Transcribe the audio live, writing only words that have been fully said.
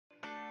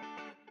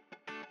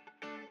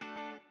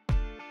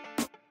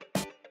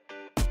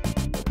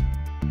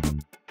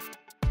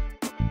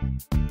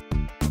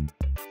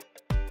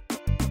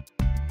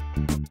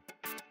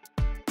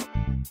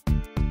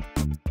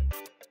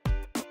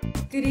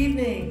Good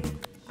evening.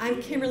 I'm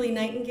Kimberly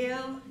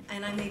Nightingale,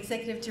 and I'm the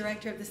Executive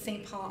Director of the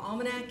St. Paul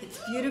Almanac. It's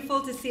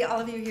beautiful to see all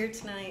of you here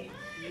tonight.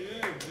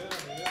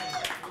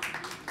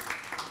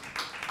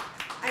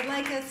 I'd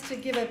like us to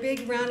give a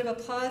big round of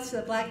applause to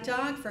the Black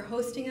Dog for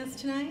hosting us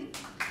tonight.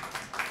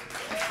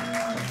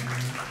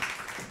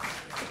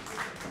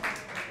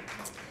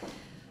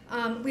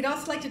 We'd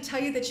also like to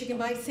tell you that you can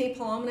buy St.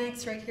 Paul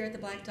Almanacs right here at the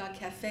Black Dog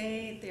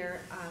Cafe.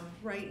 They're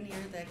right near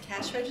the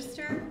cash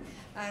register,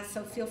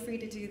 so feel free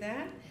to do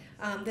that.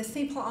 The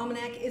St. Paul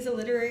Almanac is a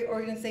literary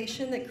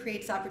organization that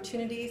creates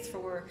opportunities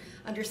for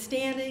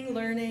understanding,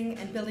 learning,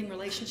 and building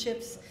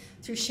relationships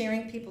through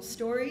sharing people's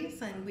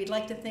stories, and we'd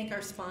like to thank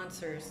our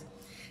sponsors.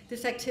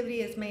 This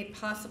activity is made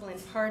possible in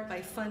part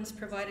by funds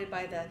provided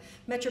by the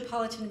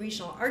Metropolitan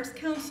Regional Arts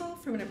Council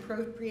from an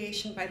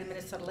appropriation by the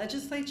Minnesota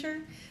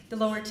Legislature, the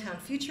Lowertown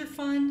Future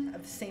Fund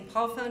of the St.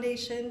 Paul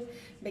Foundation,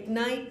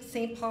 McKnight,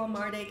 St. Paul,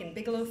 Mardeg, and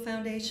Bigelow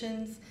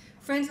Foundations,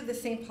 Friends of the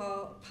St.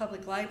 Paul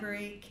Public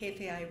Library,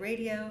 KFAI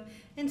Radio,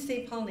 and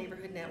St. Paul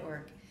Neighborhood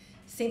Network.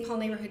 St. Paul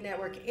Neighborhood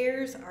Network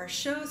airs our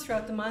shows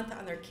throughout the month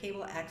on their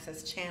cable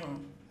access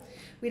channel.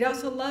 We'd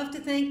also love to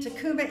thank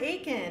Tacumba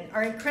Aiken,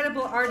 our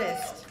incredible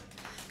artist.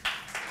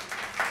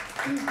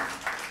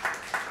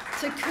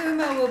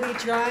 Tacumba will be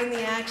drawing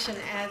the action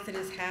as it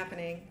is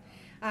happening.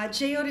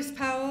 Otis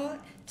Powell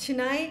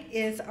tonight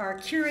is our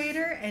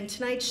curator, and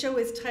tonight's show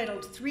is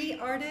titled 3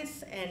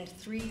 Artists and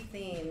 3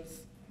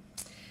 Themes.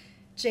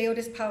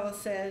 Otis Powell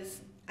says,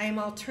 I am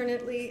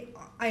alternatively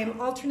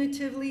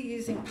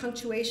using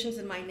punctuations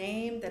in my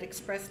name that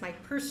express my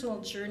personal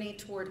journey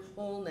toward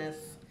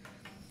wholeness,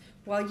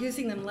 while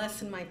using them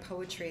less in my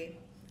poetry.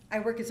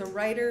 I work as a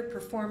writer,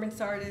 performance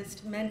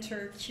artist,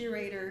 mentor,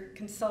 curator,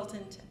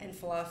 consultant, and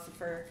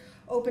philosopher,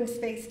 open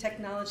space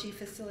technology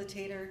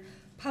facilitator,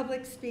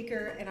 public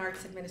speaker, and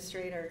arts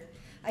administrator.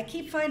 I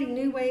keep finding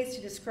new ways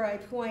to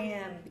describe who I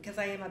am because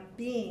I am a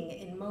being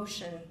in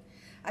motion.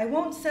 I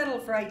won't settle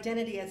for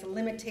identity as a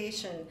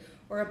limitation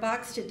or a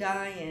box to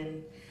die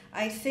in.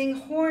 I sing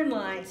horn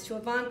lines to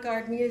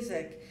avant-garde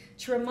music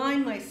to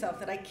remind myself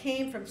that I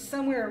came from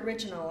somewhere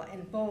original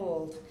and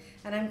bold,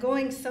 and I'm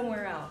going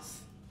somewhere else.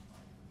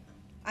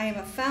 I am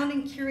a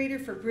founding curator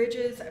for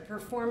Bridges, a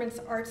performance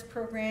arts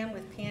program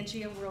with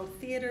Pangea World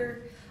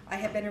Theater. I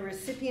have been a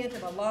recipient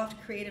of a Loft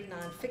Creative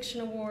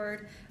Nonfiction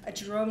Award, a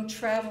Jerome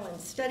Travel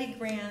and Study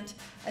Grant,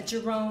 a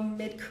Jerome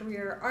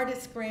Mid-Career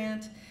Artist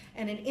Grant,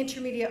 and an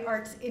Intermediate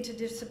Arts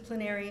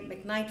Interdisciplinary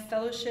McKnight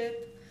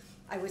Fellowship.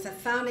 I was a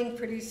founding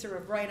producer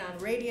of Right On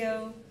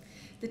Radio,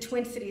 the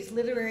Twin Cities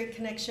Literary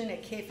Connection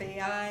at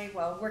KFAI,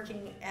 while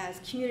working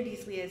as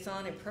Communities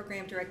Liaison and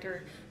Program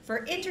Director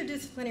for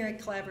Interdisciplinary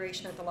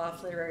Collaboration at the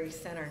Loft Literary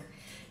Center.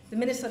 The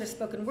Minnesota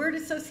Spoken Word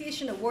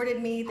Association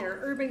awarded me their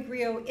Urban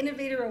Griot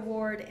Innovator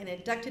Award and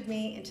inducted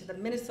me into the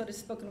Minnesota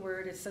Spoken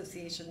Word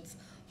Association's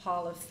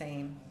Hall of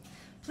Fame.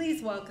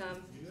 Please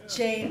welcome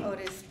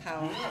Otis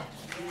Powell.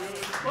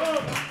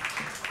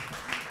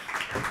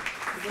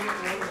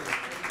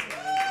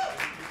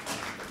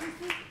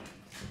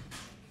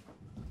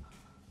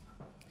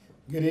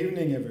 Good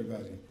evening,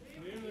 everybody.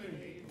 Good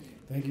evening.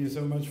 Thank you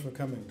so much for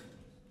coming.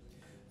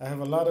 I have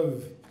a lot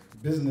of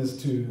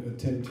business to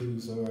attend to,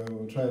 so I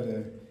will try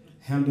to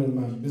handle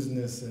my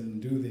business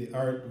and do the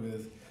art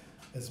with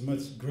as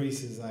much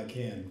grace as I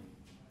can.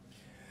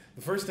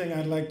 The first thing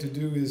I'd like to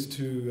do is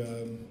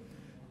to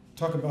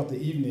talk about the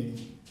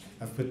evening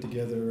I've put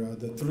together.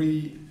 The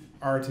 3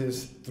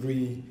 artists,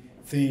 3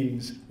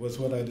 themes was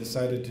what I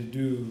decided to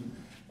do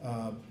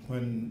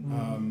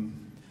when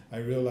I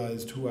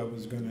realized who I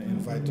was going to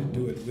invite to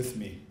do it with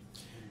me.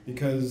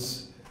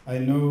 Because I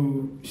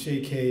know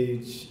Shá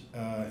Cage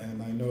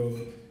and I know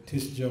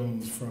Tish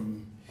Jones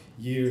from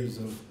years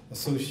of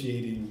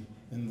associating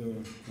in the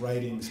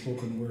writing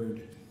spoken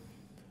word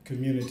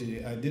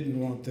community. I didn't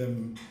want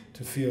them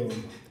to feel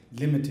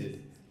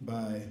limited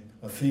by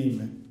a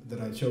theme that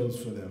I chose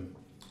for them.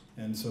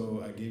 And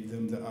so I gave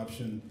them the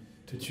option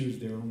to choose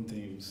their own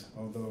themes,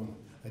 although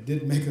I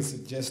did make a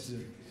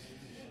suggestion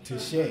to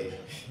Shá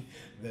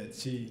that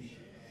she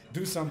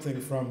do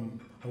something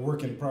from a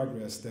work in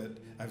progress that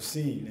I've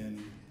seen,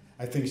 and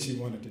I think she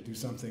wanted to do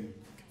something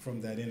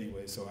from that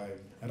anyway, so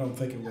I don't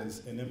think it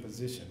was an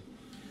imposition.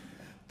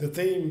 The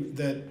theme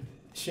that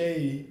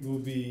Shá will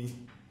be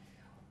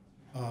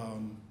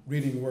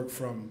reading work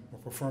from, or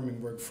performing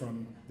work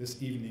from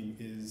this evening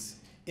is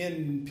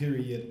N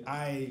period,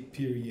 I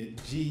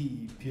period,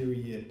 G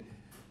period,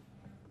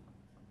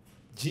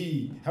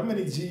 G. How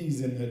many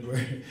G's in that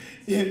word?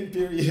 N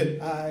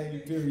period,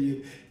 I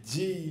period,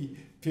 G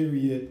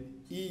period,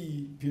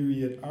 E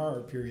period, R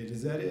period.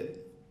 Is that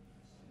it?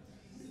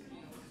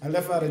 I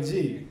left out a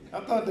G. I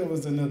thought there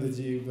was another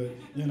G, but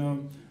you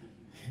know,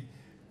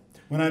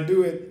 when I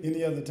do it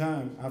any other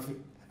time,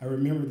 I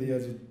remember the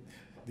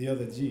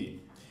other G.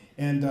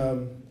 And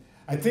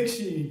I think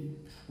she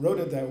wrote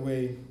it that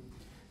way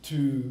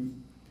to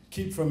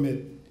keep from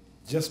it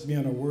just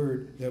being a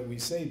word that we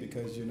say,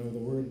 because you know the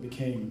word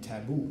became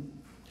taboo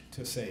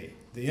to say.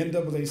 The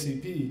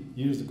NAACP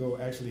years ago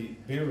actually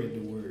buried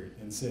the word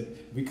and said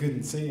we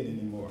couldn't say it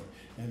anymore.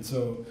 And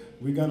so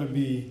we're going to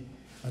be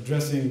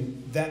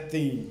addressing that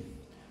theme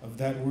of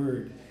that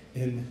word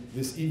in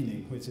this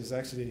evening, which is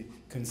actually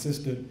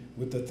consistent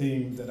with the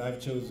theme that I've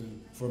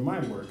chosen for my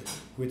work,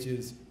 which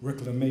is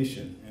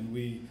reclamation. And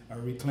we are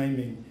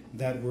reclaiming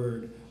that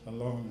word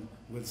along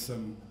with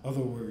some other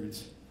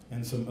words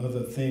and some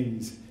other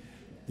things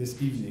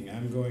this evening.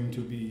 I'm going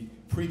to be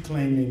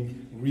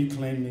pre-claiming,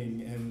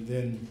 reclaiming, and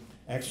then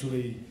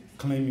actually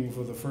claiming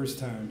for the first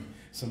time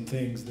some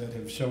things that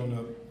have shown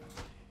up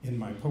in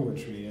my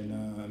poetry.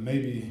 And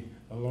maybe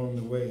along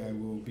the way I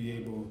will be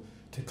able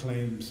to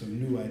claim some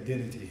new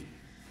identity.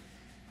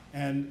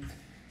 And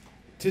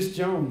Tish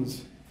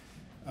Jones,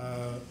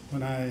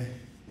 when I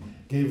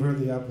gave her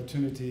the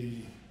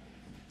opportunity,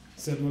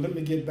 said, well, let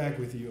me get back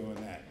with you on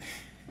that.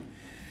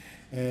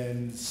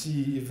 And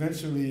she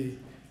eventually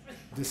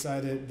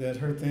decided that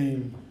her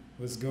theme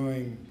was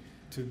going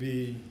to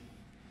be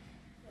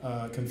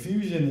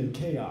confusion and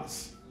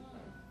chaos.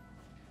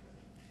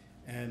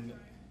 And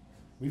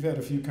we've had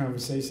a few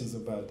conversations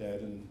about that,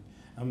 and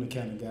I'm the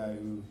kind of guy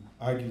who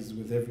argues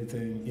with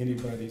everything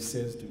anybody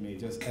says to me.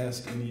 Just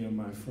ask any of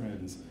my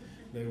friends.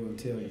 They will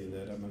tell you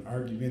that I'm an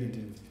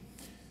argumentative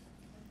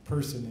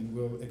person and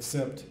will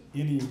accept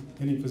any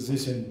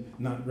position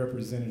not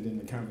represented in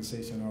the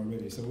conversation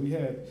already. So we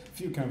had a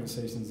few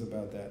conversations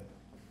about that.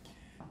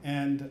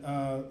 And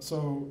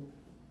so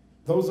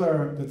those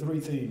are the three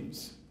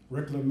themes: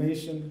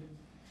 reclamation,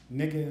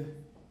 nigga,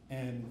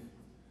 and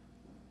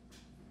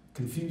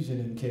confusion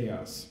and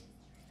chaos.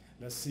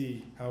 Let's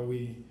see how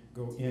we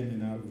go in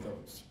and out of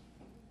those.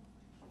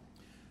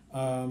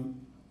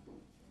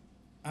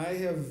 I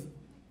have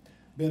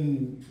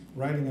been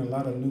writing a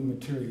lot of new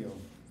material,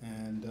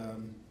 and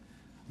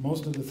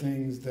most of the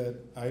things that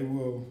I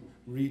will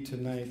read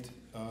tonight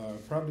are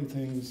probably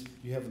things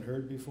you haven't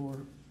heard before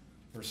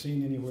or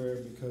seen anywhere,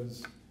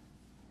 because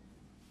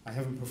I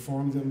haven't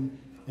performed them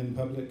in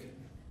public.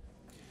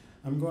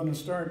 I'm going to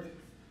start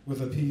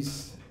with a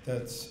piece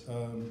that's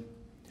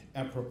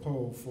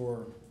apropos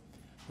for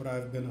what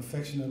I've been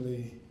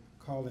affectionately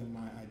calling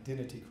my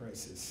identity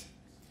crisis.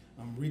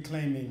 I'm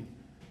reclaiming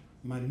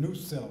my new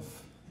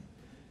self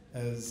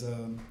as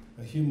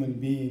a human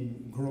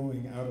being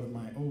growing out of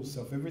my old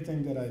self.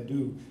 Everything that I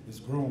do is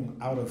grown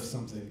out of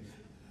something.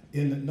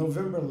 In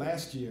November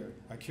last year,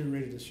 I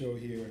curated a show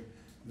here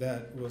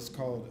that was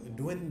called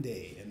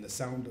Duende and the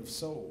Sound of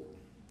Soul.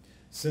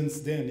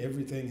 Since then,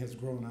 everything has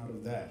grown out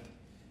of that.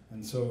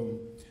 And so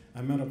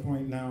I'm at a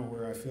point now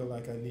where I feel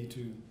like I need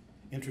to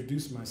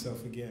introduce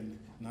myself again,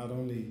 not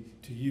only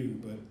to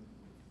you, but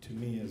to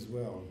me as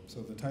well.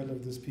 So the title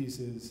of this piece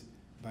is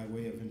By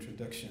Way of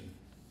Introduction.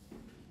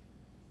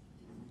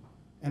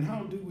 And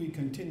how do we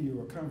continue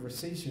a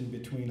conversation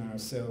between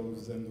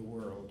ourselves and the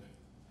world?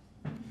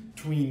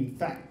 Between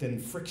fact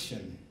and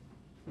friction,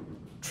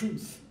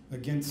 truth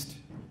against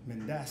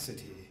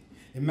mendacity,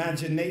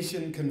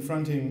 imagination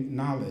confronting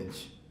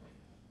knowledge.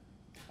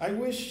 I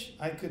wish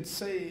I could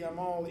say I'm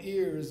all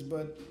ears,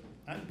 but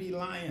I'd be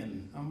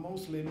lying. I'm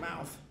mostly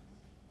mouth.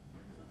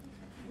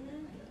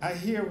 I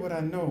hear what I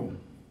know.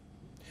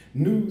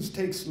 News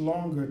takes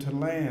longer to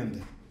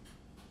land,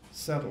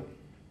 settle.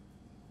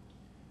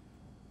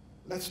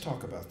 Let's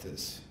talk about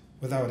this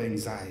without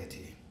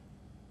anxiety,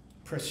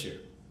 pressure,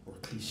 or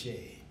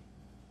cliche.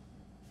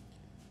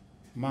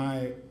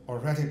 My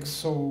erratic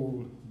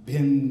soul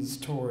bends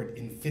toward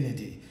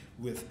infinity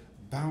with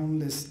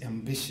boundless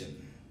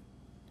ambition,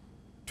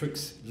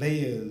 twixt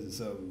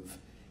layers of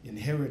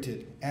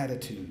inherited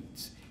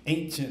attitudes,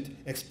 ancient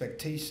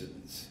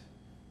expectations.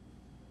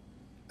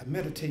 I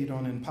meditate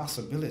on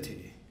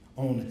impossibility,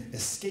 on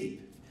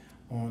escape,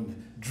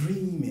 on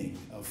dreaming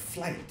of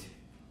flight.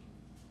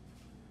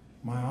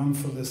 My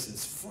omphalos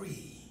is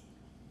free,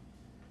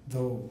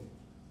 though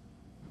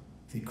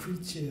the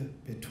creature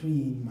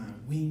between my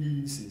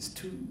wings is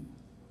too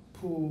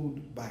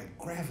pulled by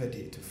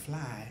gravity to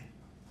fly.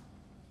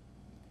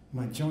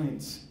 My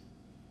joints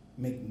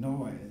make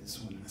noise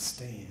when I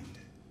stand,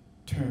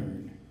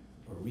 turn,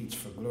 or reach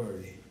for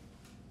glory.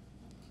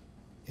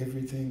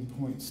 Everything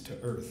points to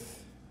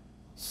earth,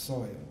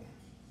 soil.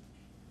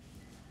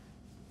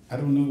 I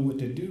don't know what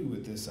to do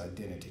with this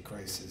identity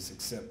crisis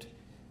except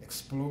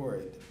explore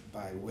it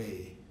by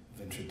way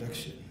of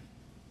introduction,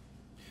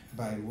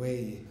 by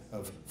way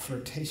of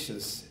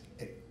flirtatious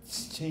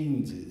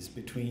exchanges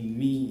between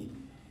me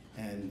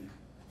and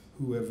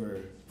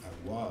whoever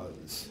I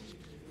was,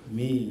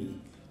 me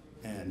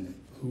and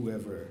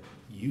whoever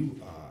you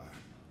are.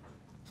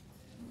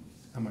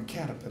 I'm a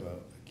caterpillar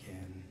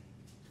again,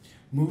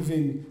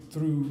 moving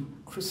through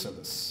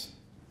chrysalis,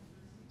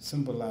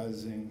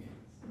 symbolizing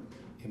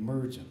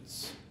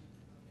emergence.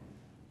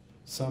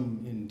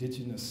 Some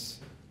indigenous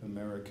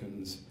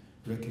Americans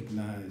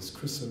recognize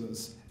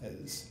chrysalis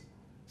as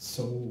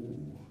soul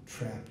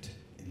trapped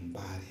in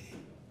body.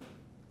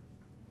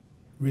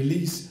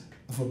 Release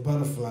of a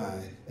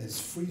butterfly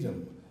as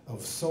freedom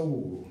of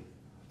soul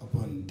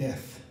upon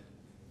death.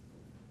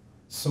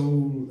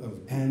 Soul of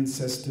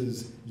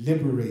ancestors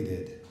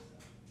liberated,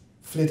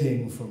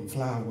 flitting from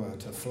flower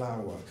to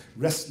flower,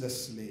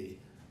 restlessly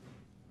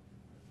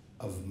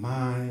of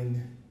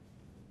mind,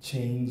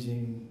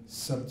 changing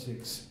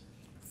subjects,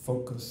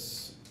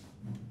 focus.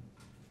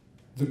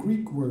 The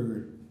Greek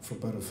word for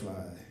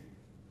butterfly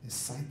is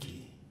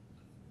psyche.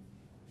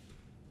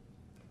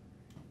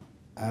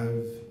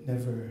 I've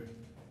never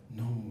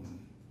known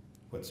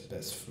what's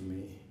best for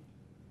me,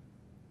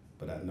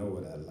 but I know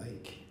what I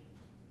like.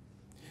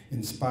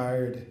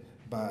 Inspired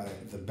by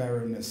the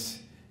Baroness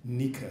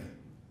Nika,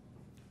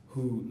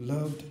 who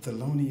loved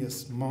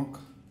Thelonious Monk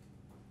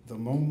the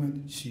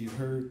moment she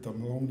heard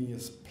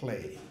Thelonious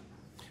play.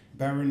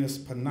 Baroness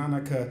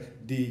Pananica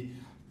de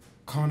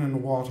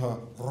Conenwater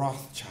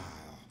Rothschild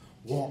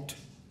walked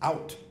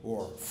out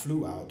or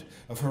flew out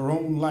of her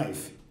own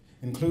life,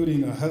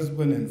 including a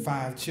husband and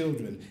 5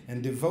 children,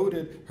 and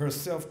devoted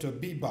herself to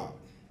bebop.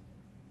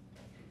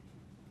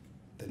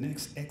 The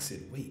next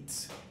exit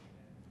waits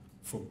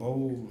for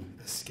bold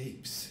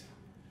escapes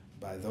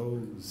by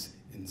those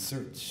in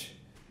search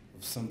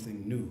of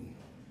something new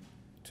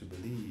to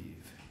believe.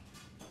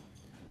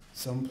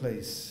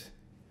 Someplace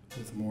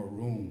with more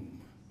room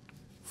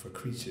for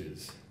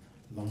creatures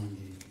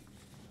longing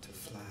to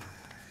fly.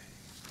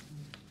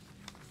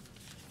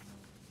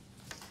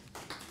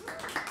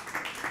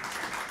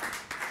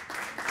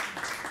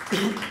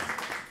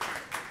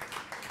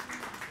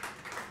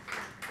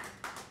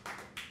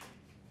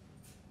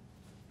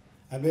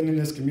 I've been in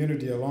this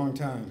community a long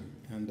time,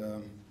 and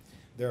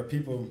there are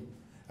people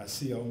I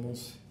see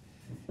almost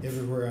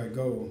everywhere I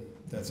go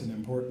that's an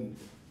important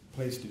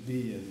place to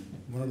be, and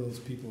one of those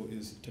people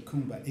is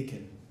Takumba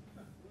Iken.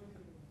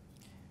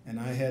 And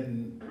I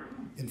hadn't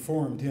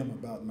informed him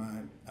about my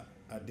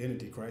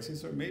identity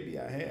crisis, or maybe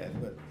I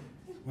had, but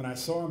when I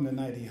saw him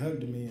tonight, he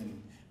hugged me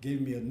and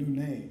gave me a new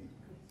name,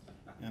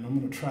 and I'm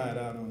gonna try it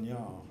out on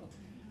y'all.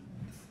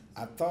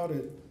 I thought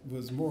it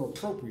was more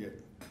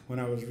appropriate when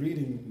I was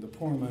reading the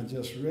poem I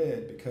just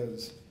read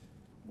because,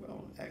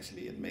 well,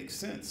 actually it makes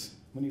sense.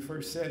 When he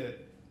first said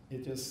it,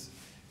 it just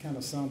kind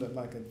of sounded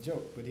like a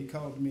joke, but he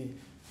called me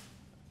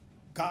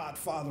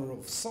Godfather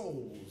of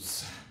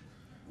Souls.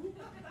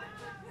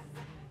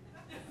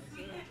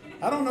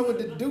 I don't know what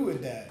to do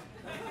with that,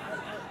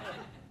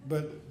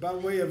 but by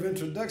way of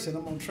introduction,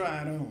 I'm gonna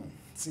try it on,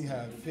 see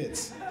how it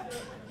fits.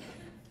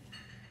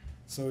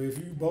 So if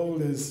you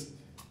bold as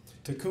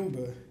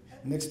Takumba,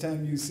 next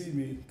time you see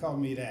me, call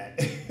me that.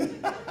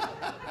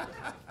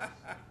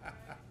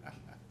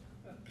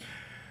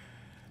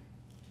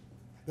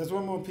 There's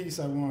one more piece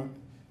I want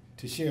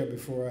to share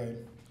before I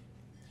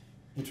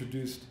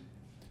introduce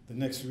the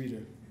next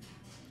reader.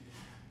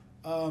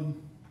 I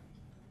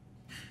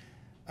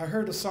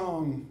heard a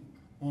song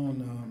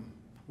on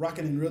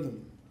Rockin' in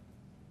Rhythm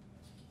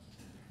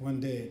one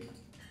day,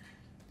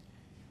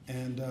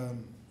 and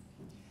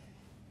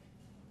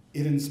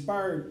it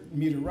inspired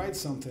me to write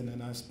something,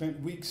 and I spent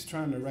weeks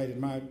trying to write it.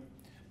 My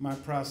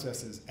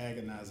process is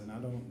agonizing. I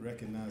don't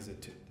recognize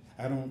it.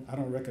 I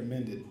don't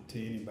recommend it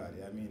to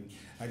anybody. I mean,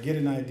 I get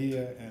an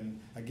idea and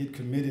I get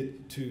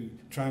committed to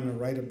trying to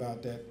write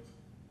about that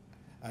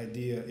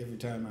idea every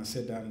time I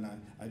sit down and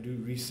I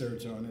do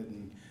research on it,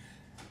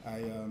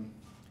 and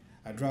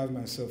I drive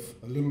myself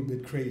a little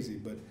bit crazy,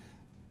 but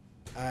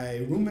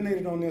I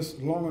ruminated on this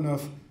long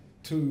enough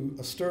to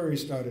a story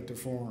started to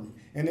form.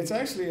 And it's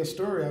actually a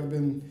story I've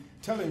been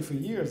telling for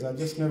years. I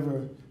just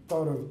never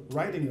thought of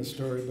writing the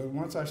story, but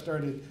once I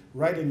started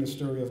writing the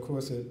story, of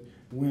course, it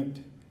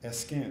went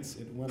askance,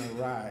 it went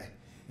awry.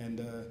 And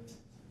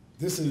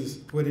this is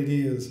what it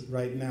is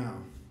right now.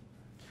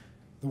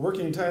 The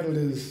working title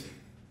is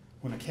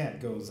When a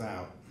Cat Goes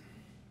Out.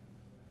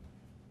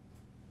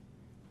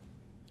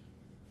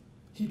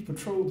 He'd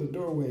patrol the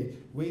doorway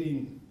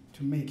waiting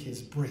to make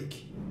his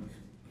break,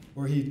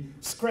 or he'd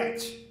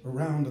scratch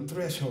around the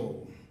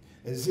threshold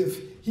as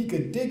if he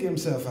could dig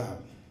himself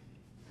out.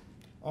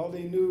 All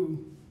he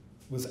knew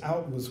was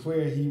out was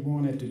where he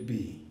wanted to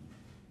be.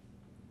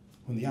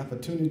 When the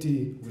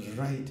opportunity was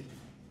right,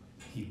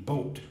 he'd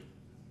bolt.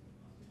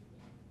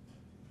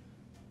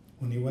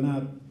 When he went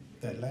out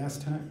that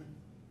last time,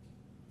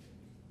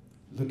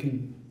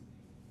 looking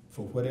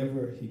for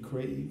whatever he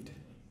craved,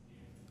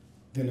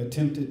 then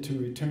attempted to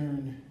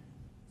return,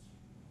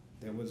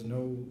 there was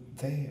no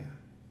there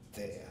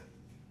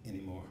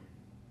anymore.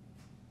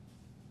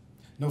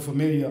 No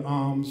familiar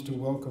arms to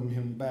welcome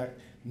him back,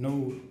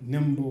 no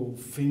nimble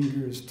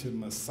fingers to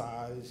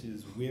massage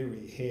his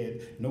weary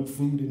head, no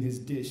food in his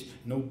dish,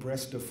 no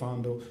breast to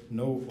fondle,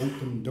 no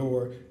open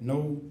door.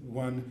 No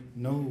one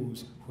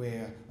knows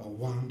where a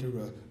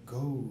wanderer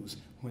goes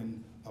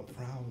when a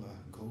prowler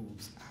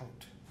goes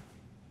out.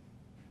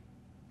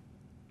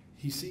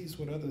 He sees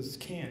what others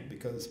can't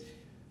because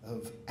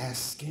of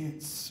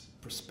askance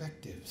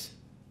perspectives.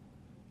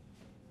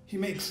 He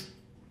makes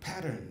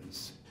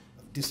patterns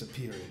of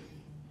disappearing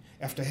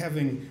after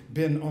having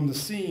been on the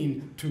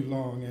scene too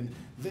long, and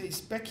they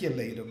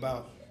speculate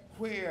about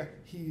where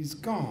he's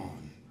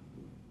gone.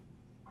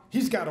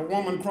 He's got a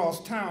woman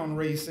cross town,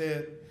 Ray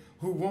said,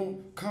 who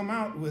won't come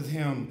out with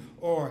him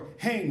or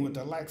hang with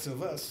the likes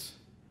of us.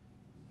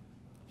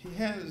 He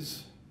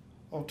has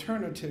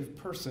alternative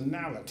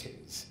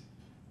personalities.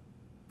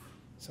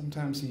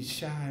 Sometimes he's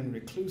shy and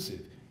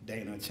reclusive,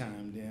 Dana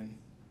chimed in.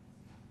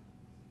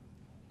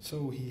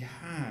 So he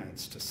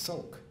hides to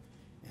sulk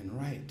and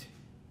write.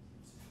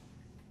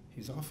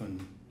 He's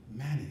often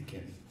manic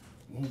and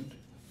won't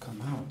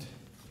come out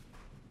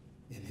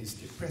in his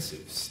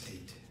depressive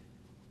state.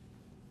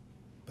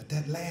 But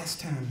that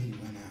last time he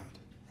went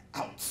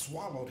out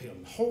swallowed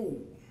him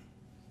whole.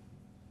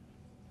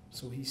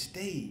 So he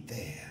stayed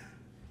there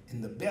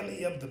in the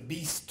belly of the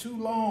beast too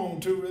long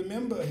to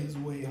remember his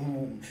way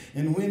home.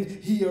 And when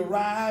he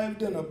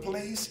arrived in a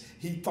place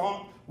he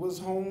thought was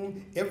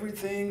home,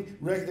 everything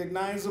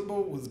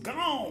recognizable was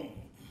gone.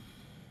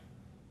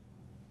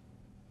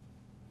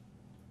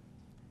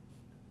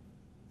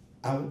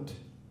 Out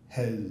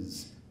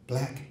has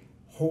black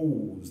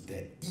holes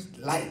that eat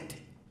light,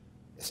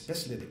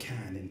 especially the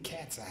kind in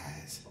cat's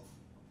eyes.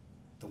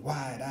 The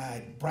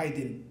wide-eyed, bright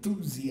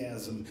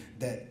enthusiasm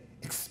that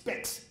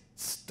expects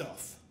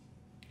stuff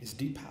is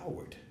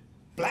depowered,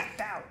 blacked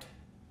out,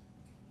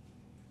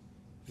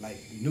 like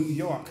New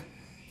York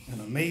in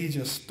a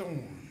major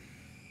storm.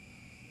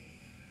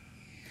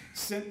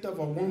 Scent of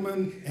a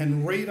woman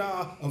and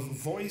radar of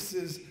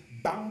voices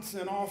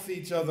bouncing off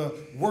each other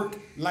work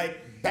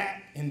like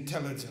bat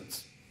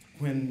intelligence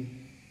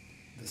when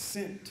the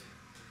scent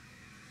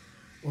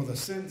or the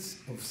sense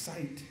of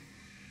sight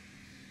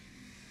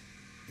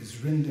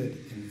is rendered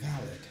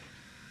invalid.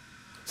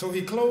 So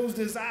he closed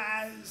his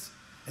eyes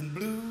and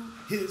blew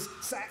his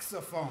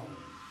saxophone,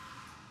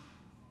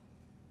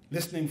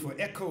 listening for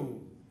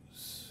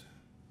echoes,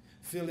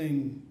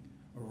 feeling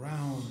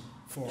around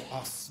for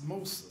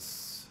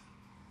osmosis,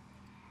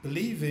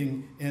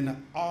 believing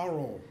in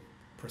aural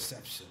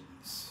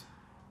perceptions.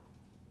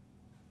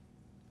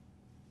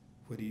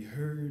 What he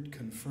heard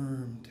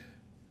confirmed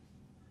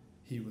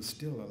he was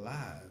still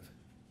alive,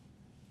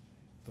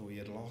 though he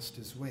had lost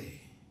his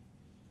way.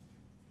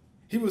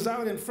 He was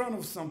out in front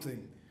of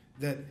something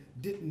that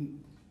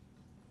didn't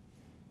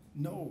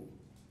know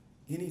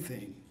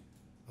anything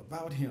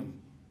about him,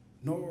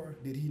 nor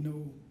did he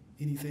know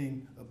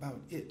anything about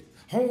it.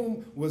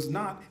 Home was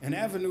not an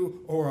avenue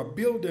or a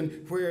building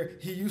where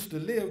he used to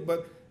live,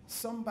 but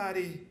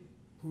somebody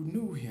who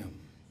knew him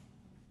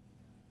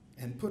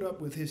and put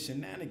up with his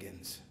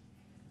shenanigans.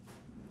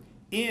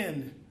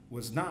 In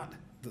was not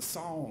the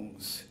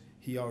songs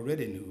he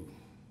already knew,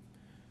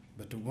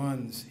 but the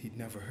ones he'd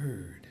never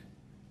heard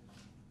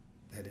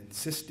that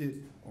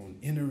insisted on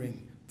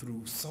entering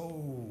through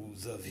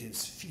soles of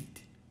his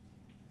feet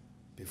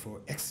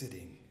before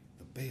exiting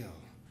the bell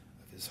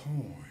of his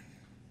horn.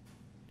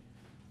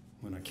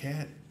 When a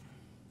cat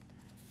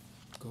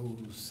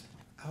goes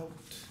out,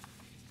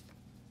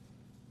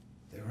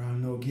 there are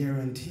no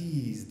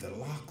guarantees the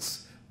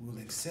locks will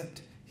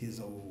accept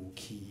his old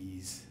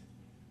keys.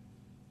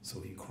 So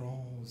he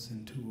crawls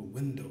into a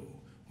window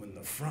when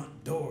the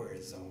front door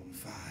is on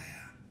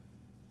fire.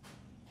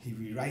 He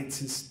rewrites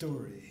his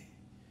story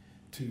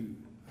to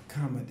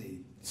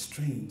accommodate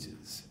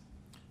strangers,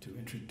 to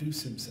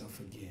introduce himself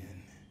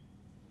again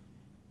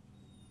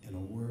in a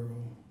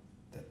world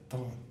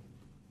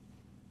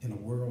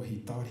he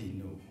thought he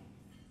knew,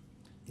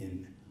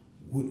 in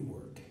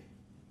woodwork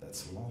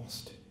that's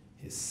lost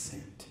his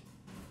scent.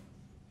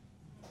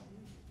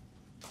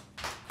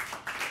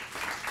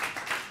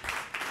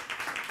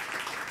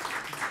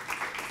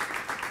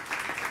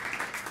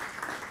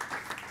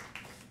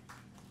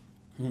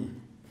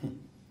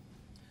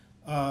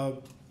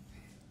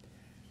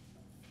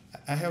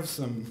 I have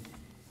some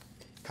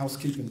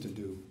housekeeping to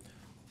do.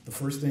 The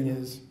first thing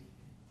is,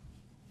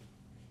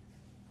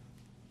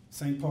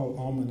 St. Paul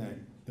Almanac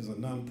is a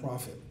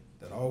nonprofit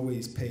that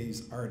always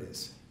pays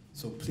artists,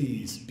 so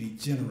please be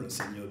generous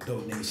in your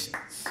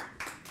donations.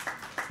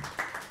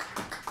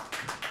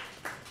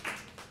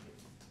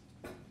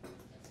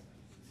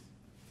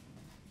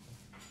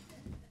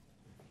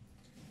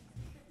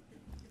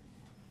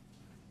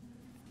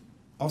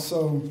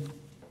 Also,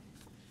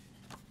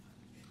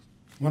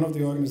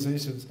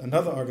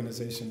 another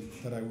organization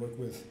that I work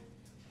with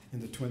in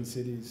the Twin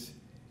Cities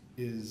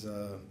is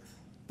the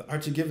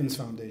Archie Givens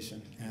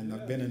Foundation, and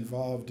I've been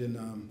involved in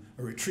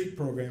a retreat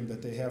program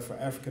that they have for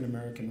African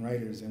American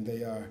writers, and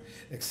they are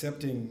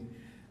accepting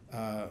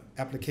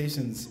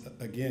applications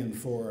again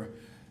for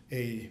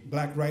a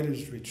Black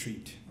Writers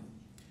Retreat.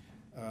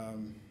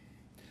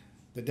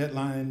 The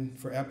deadline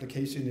for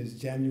application is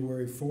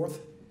January 4th,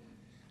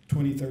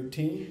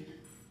 2013.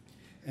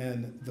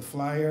 And the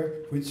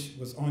flyer, which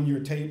was on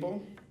your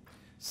table,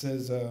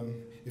 says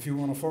if you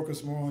want to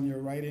focus more on your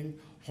writing,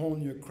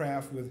 hone your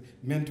craft with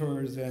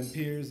mentors and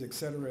peers, et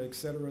cetera,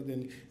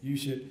 then you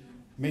should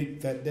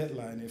make that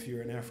deadline if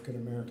you're an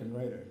African-American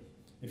writer.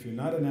 If you're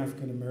not an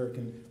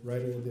African-American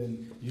writer,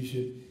 then you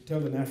should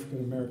tell an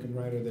African-American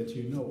writer that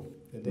you know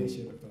that they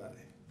should apply.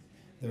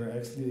 There are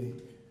actually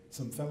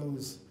some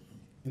fellows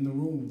in the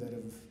room that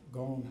have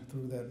gone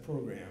through that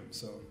program,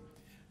 so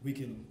we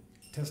can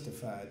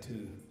testify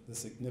to the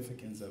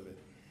significance of it.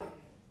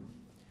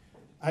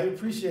 I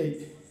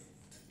appreciate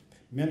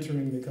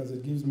mentoring because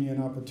it gives me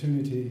an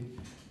opportunity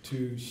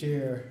to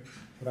share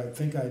what I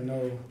think I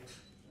know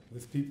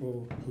with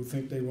people who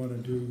think they want to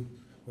do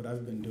what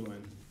I've been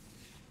doing.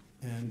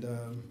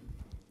 And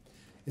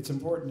it's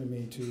important to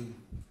me to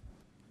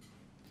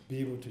be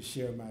able to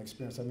share my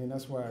experience. I mean,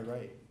 that's why I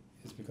write,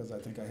 is because I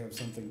think I have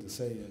something to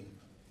say. And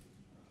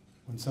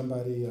when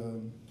somebody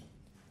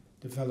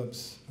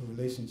develops a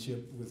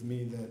relationship with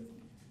me that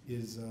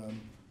is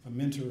a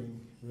mentoring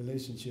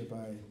relationship,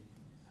 I'm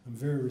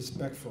very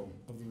respectful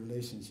of the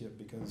relationship,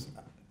 because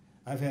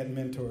I've had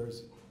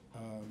mentors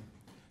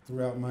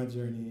throughout my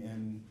journey,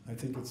 and I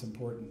think it's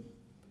important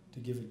to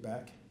give it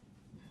back.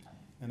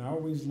 And I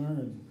always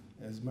learn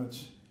as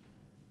much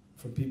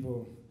from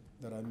people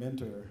that I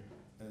mentor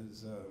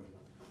as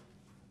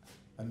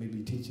I may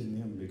be teaching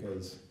them,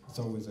 because it's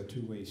always a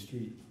two-way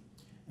street.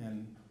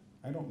 And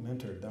I don't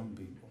mentor dumb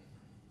people.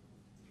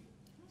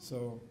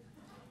 So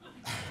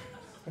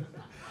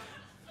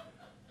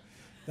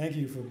thank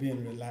you for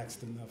being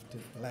relaxed enough to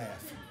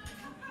laugh.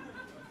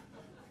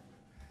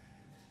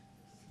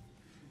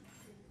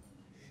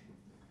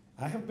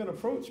 I have been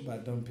approached by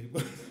dumb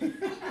people.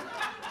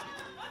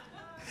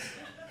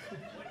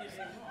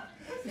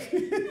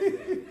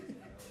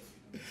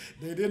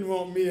 They didn't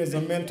want me as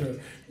a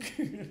mentor.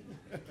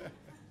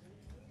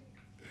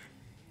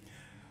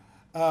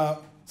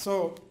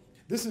 So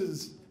this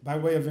is by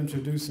way of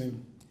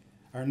introducing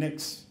our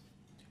next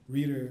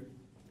reader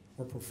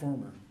or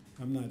performer.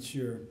 I'm not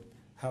sure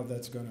how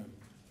that's going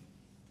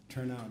to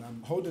turn out.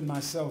 I'm holding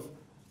myself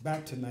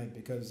back tonight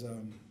because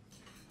a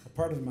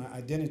part of my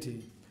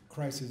identity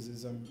crisis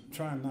is I'm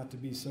trying not to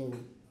be so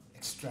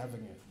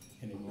extravagant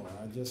anymore.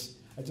 I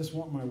just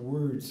want my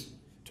words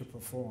to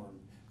perform,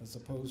 as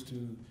opposed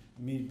to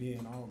me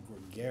being all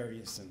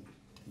gregarious and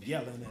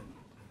yelling and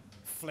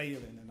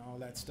flailing and all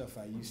that stuff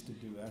I used to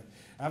do.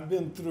 I've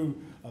been through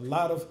a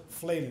lot of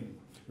flailing.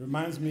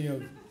 Reminds me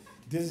of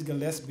Dizzy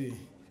Gillespie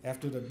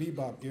after the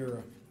bebop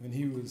era, when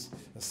he was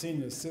a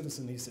senior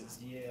citizen. He says,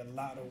 yeah, a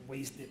lot of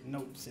wasted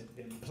notes have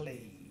been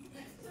played.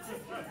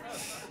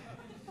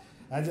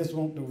 I just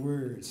want the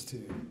words to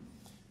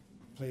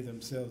play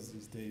themselves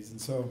these days.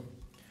 And so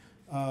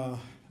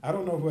I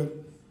don't know what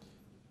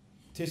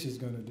Tish is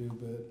going to do,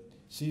 but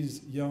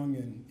she's young,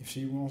 and if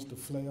she wants to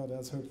flail,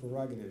 that's her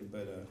prerogative.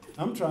 But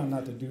I'm trying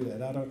not to do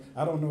that.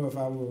 I don't know if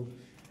I will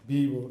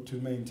be able to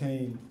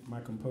maintain my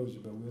composure,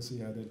 but we'll see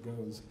how that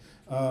goes.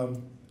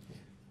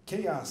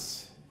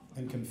 Chaos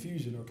and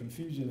confusion, or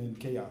confusion and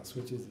chaos,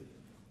 which is it?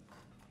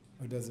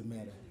 Or does it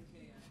matter?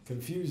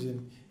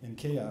 Confusion and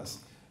chaos.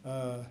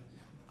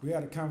 We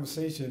had a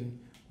conversation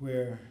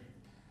where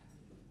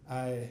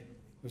I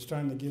was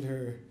trying to get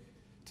her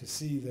to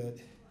see that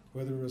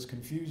whether it was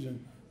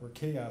confusion or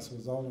chaos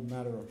was all a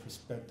matter of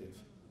perspective.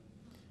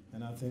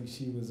 And I think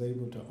she was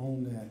able to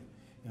own that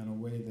in a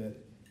way that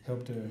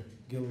helped her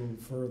get a little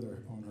further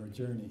on her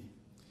journey.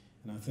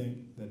 And I think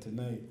that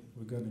tonight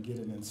we're going to get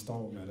an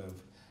installment of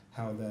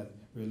how that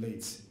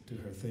relates to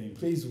her theme.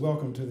 Please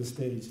welcome to the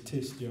stage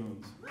Tish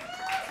Jones.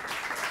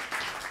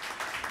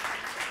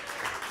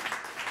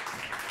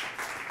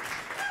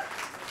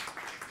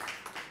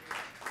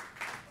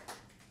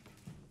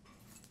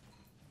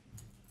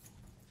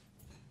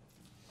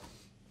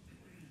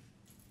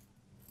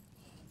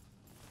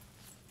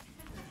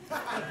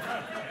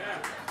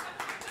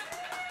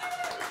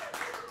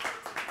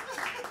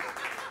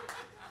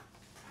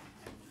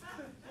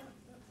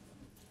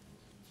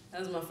 That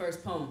was my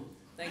first poem.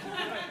 Thank you.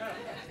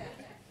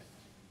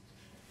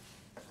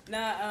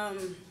 Now,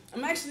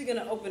 I'm actually going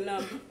to open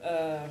up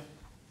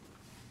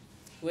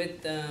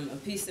with a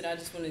piece that I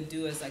just want to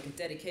do as like a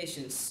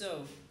dedication.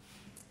 So,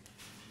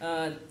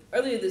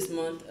 earlier this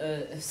month,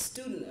 a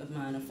student of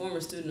mine, a former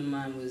student of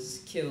mine,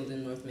 was killed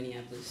in North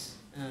Minneapolis.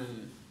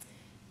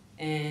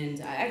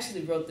 And I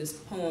actually wrote this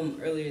poem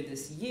earlier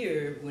this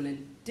year when a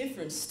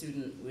different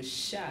student was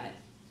shot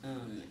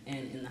and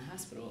in the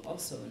hospital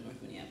also in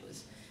North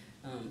Minneapolis.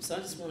 So I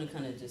just want to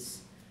kind of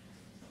just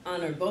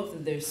honor both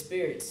of their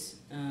spirits.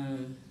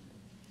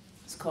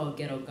 It's called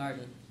Ghetto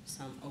Garden,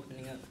 so I'm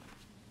opening up.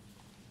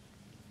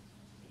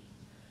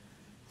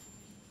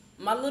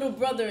 My little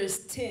brother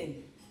is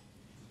 10.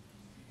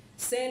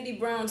 Sandy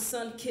brown,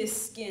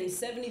 sun-kissed skin,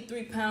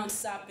 73 pounds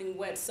sopping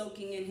wet,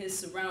 soaking in his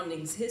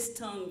surroundings. His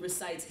tongue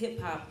recites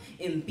hip-hop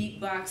in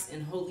beatbox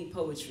and holy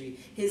poetry.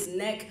 His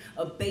neck,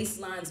 a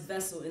bassline's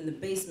vessel in the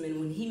basement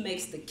when he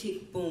makes the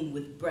kick boom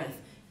with breath.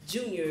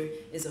 Junior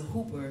is a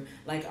hooper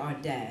like our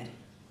dad.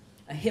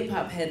 A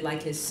hip-hop head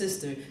like his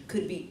sister,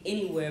 could be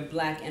anywhere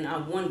black, and I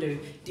wonder,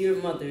 dear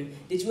mother,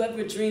 did you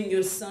ever dream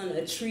your son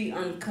a tree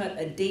uncut,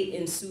 a date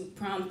in suit,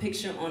 prom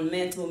picture on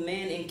mantle,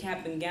 man in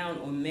cap and gown,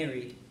 or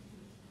married?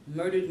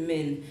 Murdered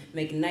men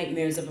make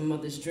nightmares of a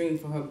mother's dream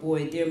for her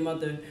boy. Dear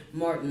Mother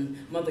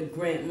Martin, Mother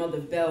Grant, Mother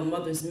Bell,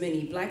 mothers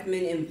many. Black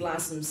men in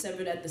blossom,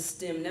 severed at the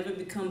stem, never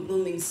become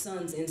blooming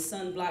sons in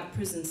sunblock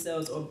prison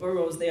cells or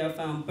burrows they are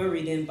found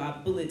buried in by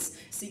bullets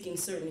seeking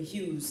certain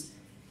hues.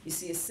 You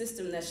see, a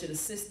system that should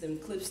assist them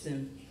clips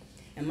them.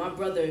 And my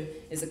brother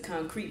is a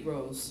concrete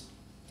rose.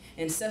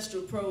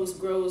 Ancestral prose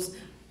grows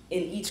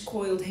in each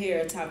coiled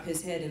hair atop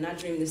his head, and I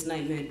dream this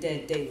nightmare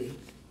dead daily.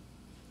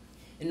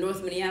 In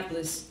North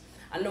Minneapolis,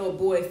 I know a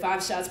boy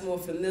 5 shots more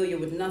familiar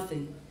with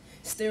nothing.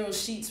 Sterile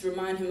sheets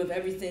remind him of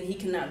everything he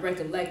cannot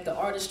recollect. The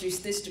artistry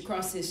stitched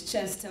across his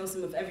chest tells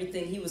him of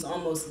everything he was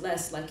almost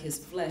less, like his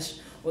flesh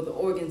or the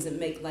organs that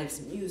make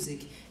life's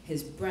music,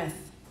 his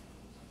breath.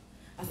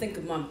 I think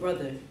of my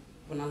brother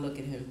when I look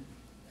at him,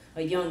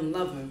 a young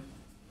lover,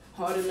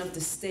 hard enough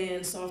to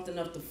stand, soft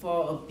enough to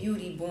fall, a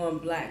beauty born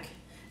black,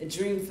 a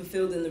dream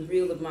fulfilled in the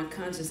reel of my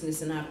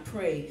consciousness, and I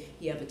pray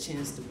he have a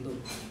chance to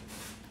bloom.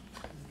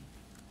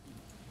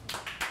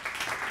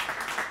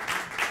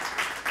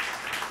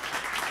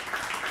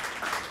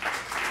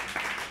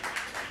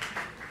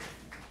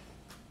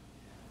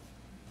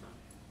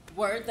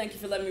 Word, thank you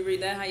for letting me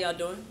read that. How y'all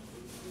doing?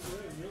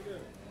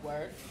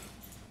 Word.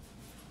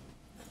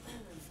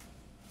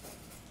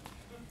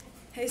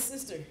 Hey,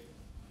 sister.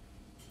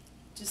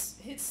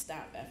 Just hit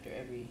stop after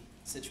every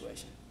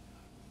situation.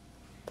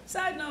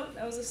 Side note,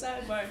 that was a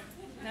sidebar.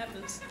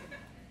 Happens.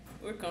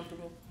 We're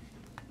comfortable.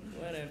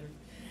 Whatever.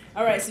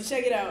 All right, so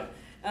check it out.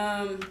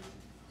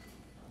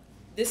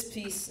 This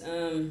piece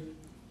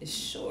is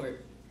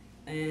short,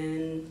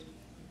 and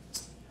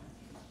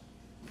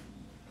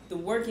the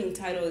working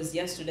title is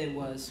Yesterday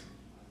Was.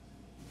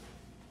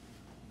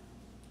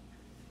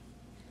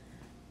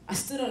 I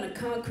stood on a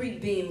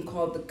concrete beam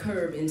called the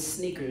curb in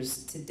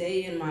sneakers.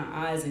 Today in my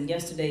eyes and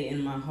yesterday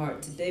in my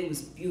heart. Today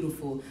was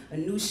beautiful. A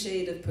new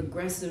shade of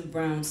progressive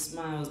brown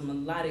smiles,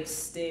 melodic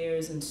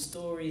stares and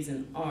stories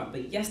and art.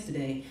 But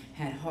yesterday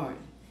had heart,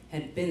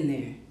 had been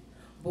there.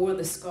 Bore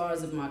the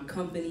scars of my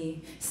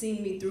company,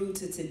 seen me through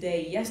to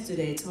today.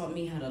 Yesterday taught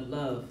me how to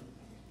love.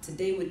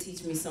 Today would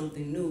teach me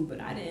something new, but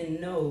I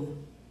didn't know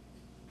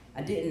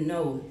none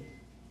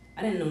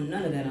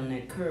of that on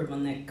that curb.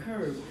 On that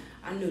curb,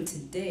 I knew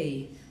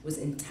today was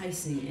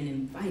enticing and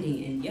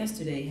inviting, and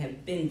yesterday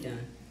had been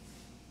done.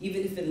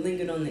 Even if it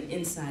lingered on the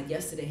inside,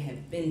 yesterday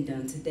had been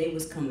done. Today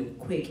was coming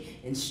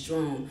quick and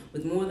strong,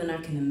 with more than I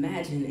can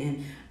imagine,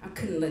 and I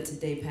couldn't let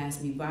today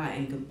pass me by,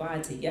 and goodbye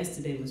to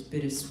yesterday was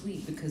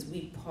bittersweet, because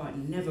we part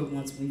never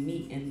once we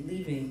meet, and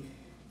leaving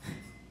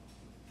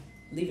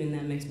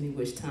that makes me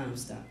wish time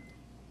stopped.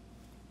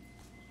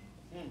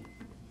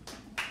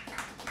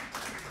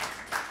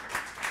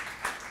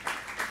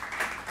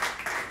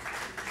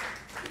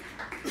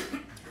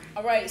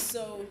 All right,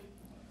 so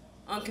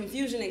on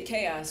Confusion and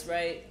Chaos,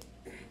 right?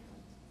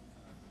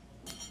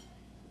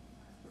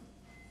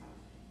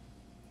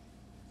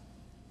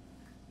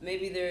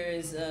 Maybe there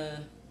is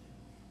an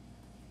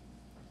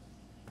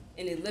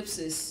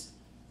ellipsis,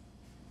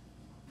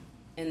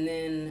 and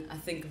then I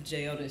think of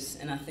J. Otis,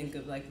 and I think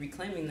of like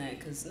reclaiming that,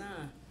 because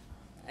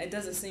it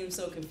doesn't seem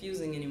so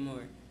confusing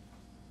anymore.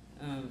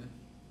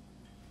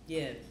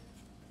 Yeah,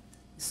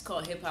 it's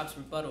called Hip Hop's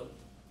Rebuttal.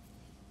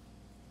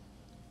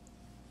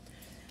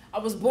 I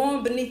was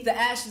born beneath the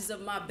ashes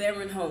of my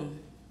barren home,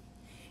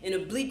 in a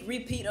bleak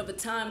repeat of a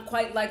time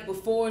quite like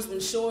before's, when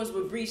shores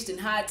were breached and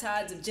high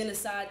tides of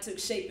genocide took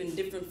shape in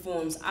different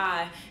forms.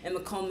 I am a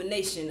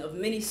culmination of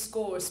many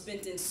scores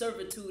spent in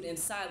servitude and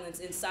silence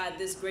inside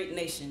this great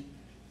nation,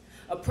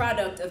 a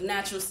product of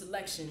natural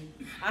selection.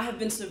 I have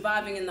been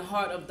surviving in the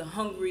heart of the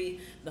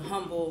hungry, the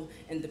humble,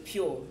 and the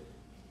pure.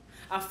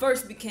 I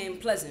first became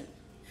pleasant,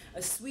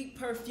 a sweet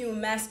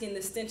perfume masking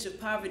the stench of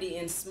poverty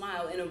and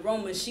smile, an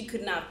aroma she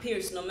could not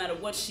pierce no matter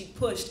what she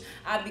pushed.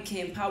 I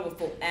became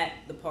powerful at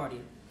the party.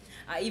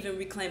 I even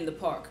reclaimed the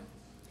park.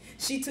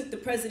 She took the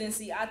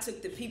presidency, I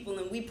took the people,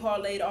 and we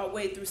parlayed our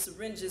way through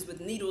syringes with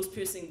needles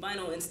piercing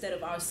vinyl instead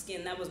of our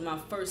skin. That was my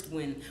first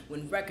win,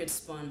 when records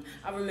spun.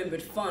 I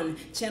remembered fun,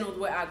 channeled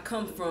where I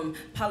come from,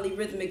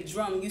 polyrhythmic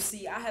drum. You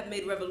see, I have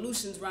made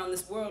revolutions around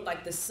this world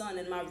like the sun,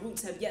 and my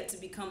roots have yet to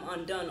become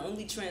undone,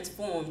 only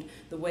transformed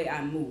the way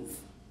I move.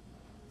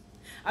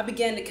 I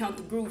began to count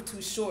the groove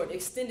too short,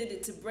 extended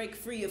it to break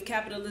free of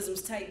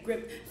capitalism's tight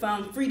grip,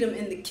 found freedom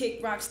in the kick,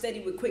 rock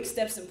steady with quick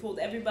steps and pulled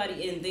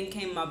everybody in. Then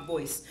came my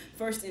voice,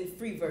 first in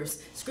free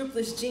verse,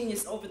 scriptless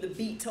genius over the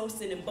beat,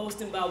 toasting and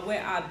boasting about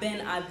where I've been.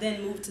 I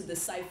then moved to the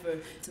cipher,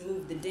 to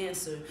move the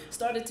dancer,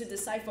 started to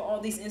decipher all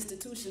these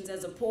institutions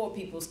as a poor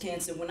people's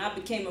cancer. When I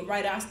became a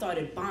writer, I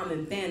started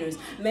bombing banners.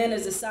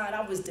 Manners aside,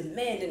 I was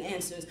demanding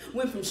answers,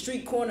 went from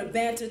street corner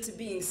banter to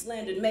being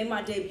slandered, made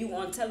my debut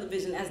on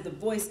television as the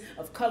voice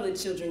of colored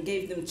children,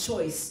 gave them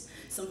choice,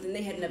 something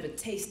they had never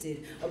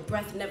tasted, a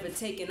breath never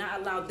taken. I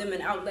allowed them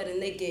an outlet and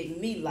they gave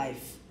me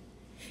life.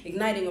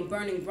 Igniting a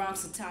burning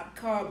Bronx atop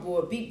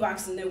cardboard,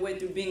 beatboxing their way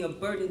through being a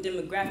burdened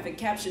demographic,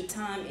 captured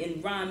time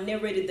in rhyme,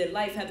 narrated their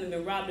life having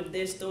been robbed of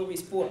their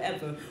stories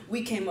forever.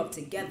 We came up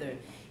together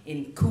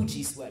in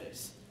Coochie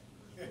sweaters.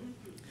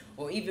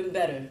 Or even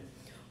better,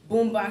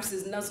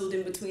 boomboxes nuzzled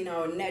in between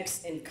our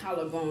necks and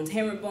collarbones.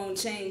 Herringbone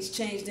changed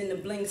into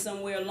bling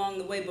somewhere along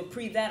the way, but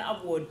pre that I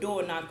wore a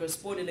door knocker,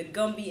 sported a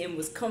Gumby, and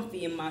was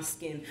comfy in my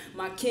skin.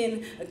 My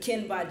kin,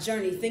 akin by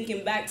journey,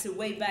 thinking back to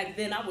way back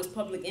then, I was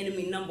public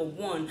enemy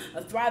 #1,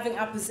 a thriving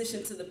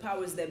opposition to the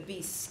powers that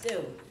be.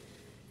 Still,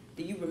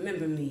 do you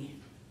remember me?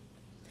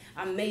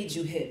 I made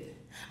you hip.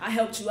 I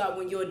helped you out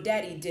when your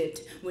daddy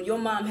dipped. When your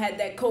mom had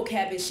that coke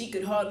habit she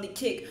could hardly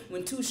kick.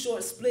 When Too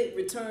Short split,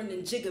 returned,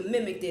 and Jigga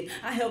mimicked it.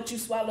 I helped you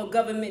swallow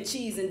government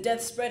cheese and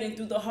death spreading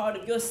through the heart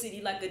of your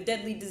city like a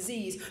deadly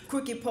disease.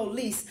 Crooked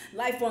police,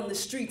 life on the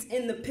streets,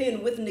 in the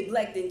pen with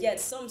neglect. And yet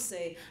some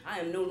say I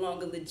am no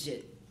longer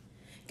legit.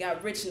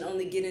 Got rich and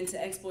only get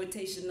into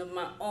exploitation of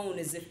my own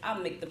as if I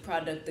make the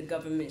product the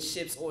government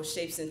ships or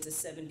shapes into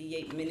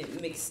 78-minute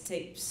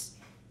mixtapes.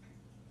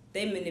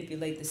 They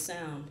manipulate the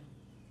sound,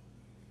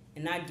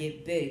 and I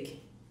get big.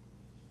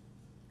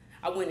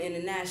 I went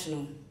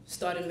international,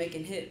 started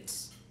making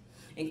hits.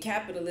 And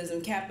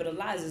capitalism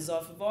capitalizes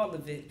off of all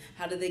of it.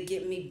 How do they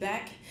get me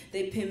back?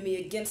 They pin me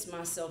against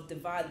myself,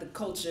 divide the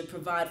culture,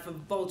 provide for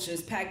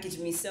vultures, package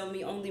me, sell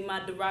me only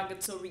my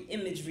derogatory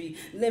imagery,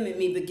 limit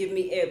me but give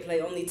me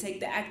airplay, only take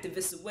the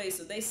activists away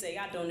so they say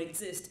I don't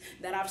exist,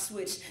 that I've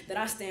switched, that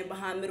I stand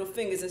behind middle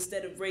fingers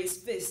instead of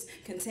raised fists,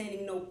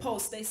 containing no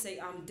pulse. They say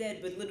I'm dead,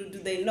 but little do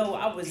they know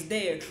I was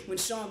there when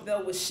Sean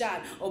Bell was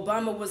shot,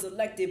 Obama was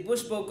elected,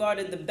 Bush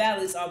bogarted the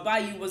ballots, our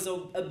bayou was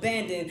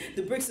abandoned,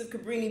 the bricks of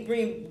Cabrini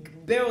Green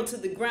barrel to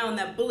the ground,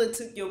 that bullet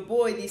took your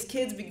boy, these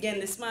kids began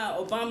to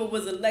smile, Obama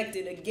was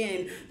elected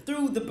again,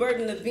 through the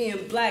burden of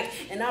being black,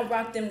 and I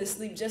rocked them to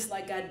sleep just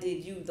like I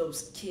did you,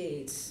 those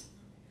kids.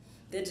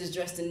 They're just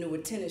dressed in newer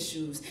tennis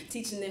shoes,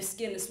 teaching their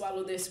skin to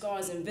swallow their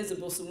scars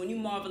invisible, so when you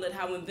marvel at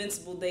how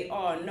invincible they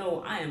are,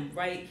 no, I am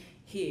right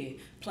here,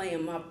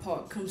 playing my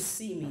part, come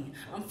see me,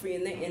 I'm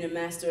freeing their inner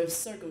master of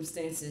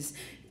circumstances.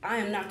 I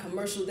am not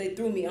commercial, they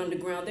threw me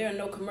underground. There are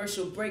no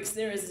commercial breaks.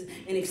 There is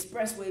an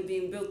expressway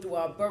being built through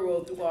our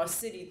borough, through our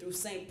city, through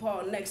St.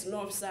 Paul, next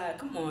north side.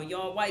 Come on,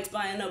 y'all, whites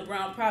buying up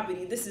brown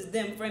property. This is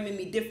them framing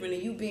me different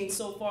and you being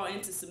so far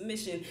into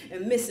submission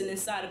and missing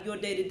inside of your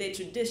day-to-day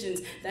traditions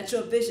that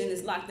your vision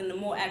is locked into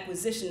more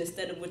acquisition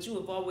instead of what you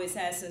have always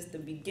had since the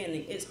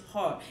beginning. It's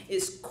heart,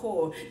 it's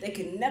core. They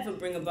can never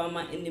bring about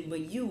my ending, but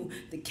you,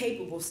 the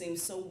capable, seem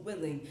so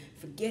willing,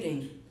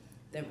 forgetting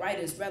that right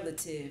is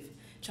relative.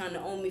 Trying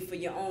to own me for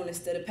your own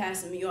instead of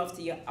passing me off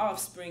to your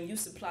offspring. You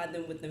supply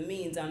them with the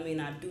means. I mean,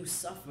 I do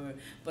suffer,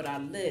 but I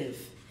live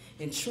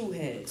in true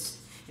heads.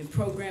 In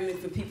programming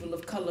for people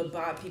of color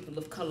by people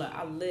of color,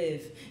 I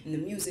live in the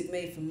music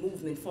made for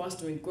movement,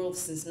 fostering growth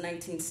since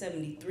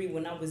 1973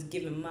 when I was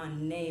given my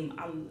name.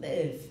 I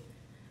live,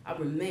 I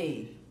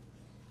remain.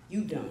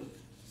 You don't.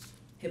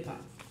 Hip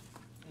hop.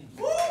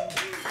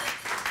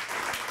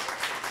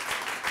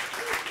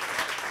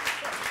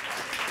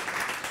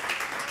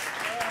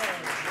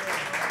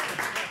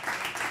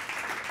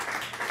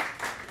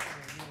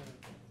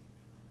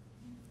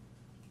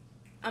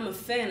 I'm a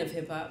fan of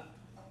hip-hop,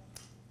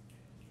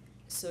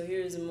 so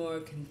here's a more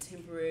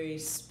contemporary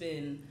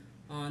spin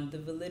on the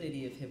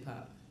validity of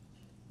hip-hop.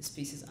 This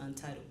piece is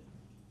untitled.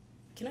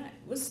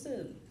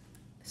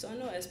 So I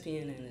know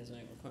SPNN is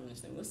like recording this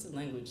thing. What's the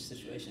language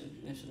situation?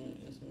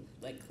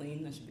 Like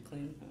clean? That should be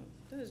clean?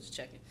 Oh, just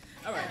checking.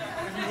 All right.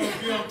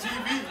 You want to be on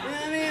TV? You know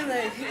what I mean?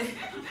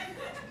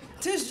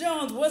 Like, Tish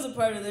Jones was a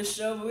part of this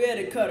show, but we had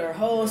to cut her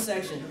whole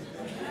section.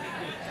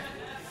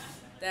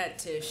 That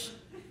Tish.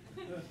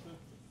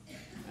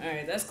 All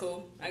right, that's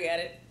cool. I got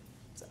it.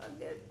 It's all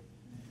good.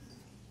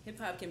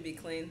 Hip-hop can be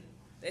clean.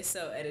 They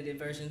sell edited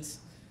versions.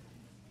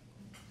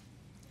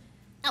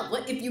 Now,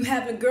 what if you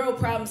having girl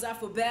problems? I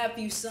feel bad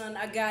for you, son.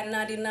 I got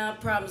 99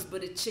 problems,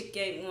 but a chick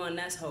ain't one.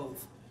 That's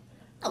Hove.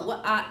 Now,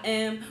 what I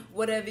am,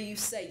 whatever you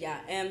say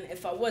I am.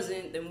 If I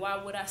wasn't, then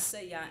why would I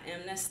say I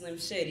am? That's Slim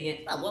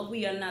Shady. And what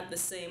we are not the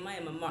same. I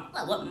am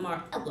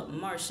a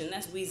Martian.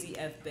 That's Wheezy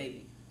F,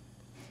 baby.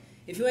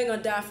 If you ain't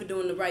gonna die for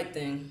doing the right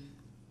thing,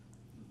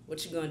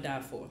 what you gonna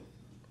die for?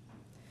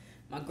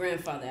 My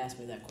grandfather asked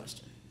me that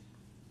question.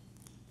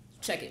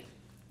 Check it.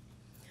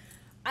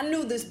 I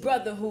knew this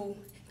brother who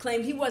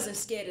claimed he wasn't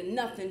scared of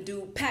nothing,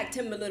 dude. Packed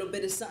him a little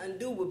bit of something,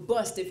 dude would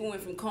bust if he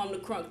went from calm to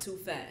crunk too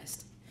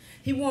fast.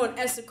 He wore an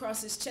S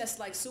across his chest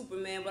like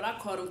Superman, but I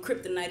called him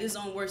kryptonite, his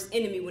own worst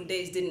enemy when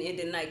days didn't end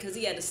at night, cause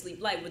he had to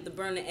sleep light with the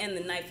burner and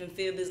the knife and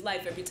fear of his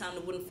life every time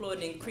the wooden floor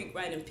didn't creak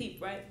right and peep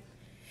right.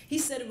 He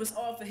said it was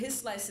all for his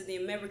slice of the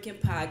American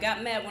pie.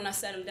 Got mad when I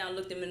sat him down,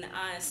 looked him in the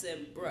eye and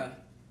said, bruh,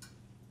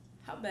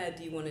 how bad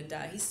do you want to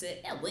die? He said,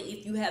 yeah, well,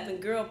 if you having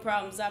girl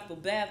problems, I feel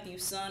bad for you,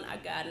 son. I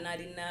got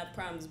 99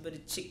 problems, but a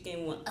chick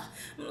ain't one.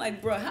 I'm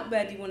like, bruh, how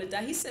bad do you want to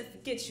die? He said,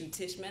 forget you,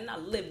 Tish, man. I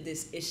lived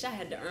this ish. I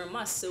had to earn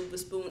my silver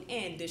spoon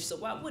and dish, so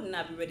why wouldn't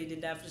I be ready to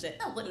die for that?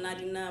 I want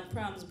 99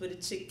 problems, but a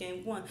chick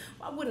ain't one.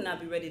 Why wouldn't I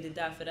be ready to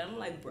die for that? I'm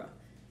like, bruh,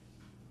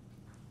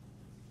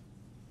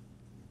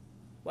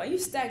 why you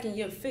stacking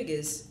your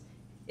figures?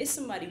 It's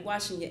somebody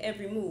watching your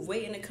every move,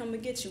 waiting to come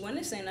and get you, and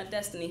this ain't our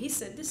destiny. He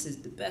said, this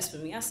is the best for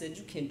me. I said,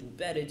 you can do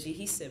better, G.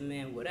 He said,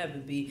 man, whatever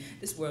be,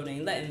 this world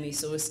ain't letting me,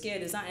 so as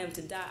scared as I am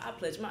to die, I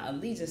pledge my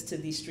allegiance to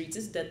these streets.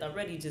 It's death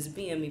already just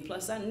being me,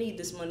 plus I need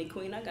this money,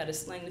 queen. I got a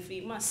slang to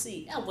feed my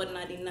seed. I want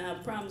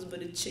 99 problems,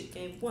 but a chick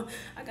ain't one.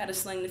 I got a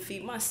slang to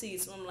feed my seed,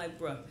 so I'm like,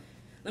 bruh,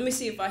 Let me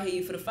see if I hear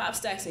you. For the 5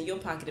 stacks in your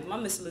pocket, if my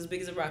missile is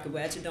big as a rocket, we're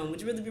at your dome.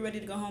 Would you really be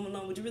ready to go home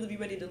alone? Would you really be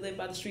ready to live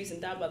by the streets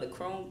and die by the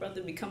chrome,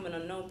 brother? Become an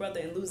unknown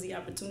brother and lose the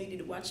opportunity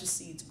to watch your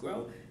seeds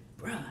grow?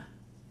 Bruh,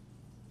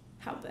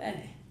 how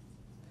bad?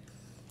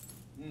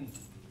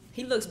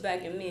 He looks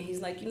back at me and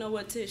he's like, you know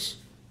what, Tish?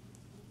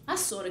 I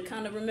sort of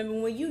kind of remember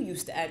when you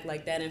used to act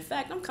like that. In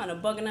fact, I'm kind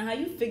of bugging on how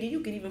you figure you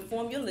could even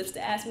form your lips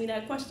to ask me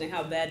that question.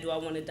 How bad do I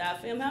want to die,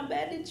 fam? How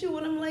bad did you?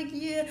 And I'm like,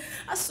 yeah,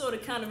 I sort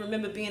of kind of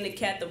remember being the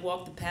cat that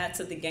walked the path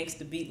to the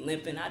gangster beat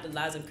limping,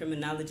 idolizing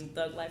criminology,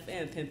 thug life,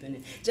 and pimping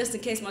it. Just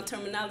in case my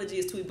terminology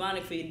is too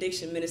ebonic for your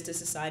diction, minister,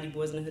 society,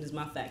 boys in the hood is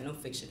my fact, no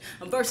fiction.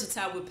 I'm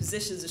versatile with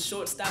positions of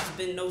short stops,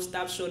 been no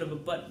stop short of a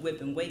butt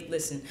whip. And wait,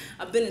 listen,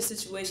 I've been in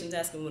situations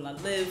asking, will I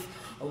live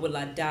or will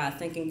I die?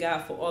 Thanking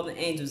God for all the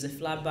angels that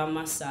fly by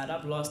my side.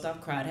 I've lost,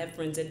 I've cried, had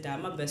friends that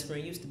died. My best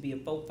friend used to be a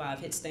 4-5,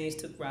 hit stains,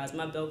 took rides.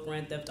 My belt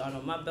grand theft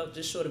auto, my belt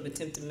just short of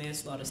attempted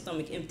manslaughter,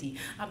 stomach empty.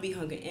 I be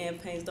hunger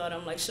and pains, daughter.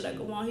 I'm like, should I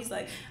go on? He's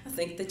like, I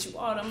think that you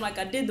ought. I'm like,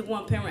 I did the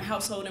 1-parent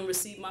household and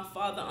received my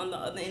father on the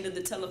other end of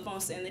the telephone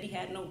saying that he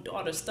had no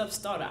daughter. Stuff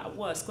starter, I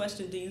was.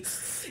 Question, do you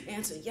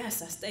answer?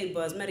 Yes, I stay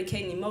buzzed,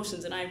 medicating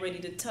emotions and I ain't ready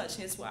to touch.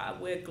 Hence why I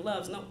wear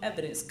gloves, no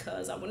evidence,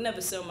 cuz I would never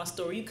sell my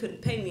story. You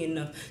couldn't pay me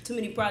enough. Too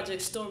many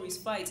project stories,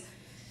 fights.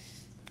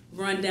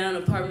 Run down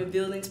apartment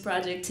buildings,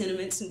 project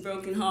tenements, and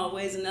broken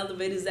hallways and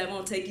elevators that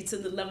won't take you to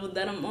the level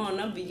that I'm on.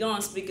 I'm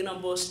beyond speaking on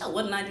bullshit.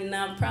 What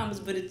 99 promise,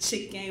 but a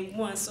chick ain't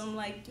one. So I'm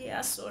like, yeah,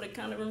 I sort of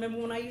kind of remember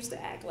when I used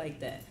to act like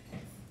that.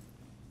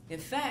 In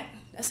fact,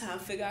 that's how I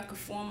figure I could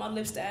form my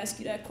lips to ask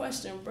you that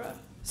question, bruh.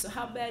 So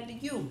how bad do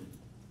you?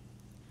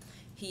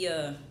 He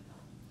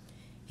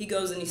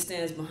goes and he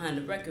stands behind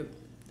the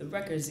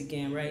records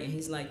again, right? And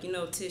he's like, you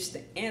know, Tish,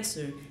 the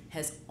answer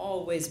has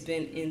always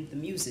been in the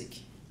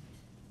music.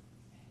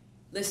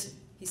 Listen,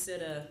 he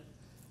said,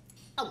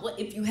 what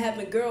if you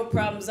having girl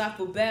problems? I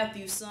feel bad for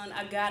you, son.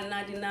 I got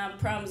 99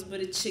 problems, but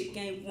a chick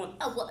ain't one.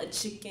 Oh, what a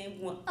chick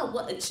ain't one. Oh,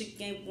 what a chick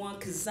ain't one.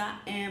 Cause I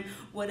am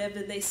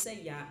whatever they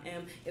say I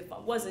am. If I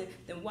wasn't,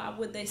 then why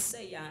would they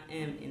say I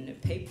am? In the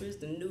papers,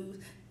 the news,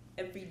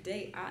 every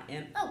day I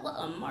am. Oh, what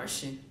a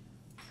Martian.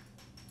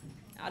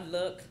 I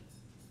look.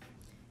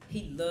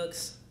 He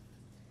looks.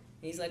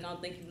 He's like, I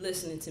don't think you're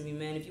listening to me,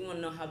 man. If you want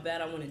to know how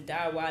bad I want to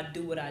die, why I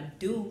do what I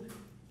do,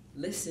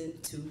 listen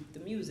to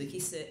the music. He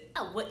said,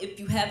 what if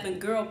you having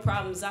girl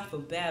problems? I feel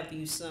bad for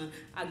you, son.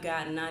 I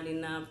got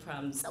 99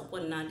 problems.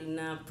 What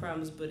 99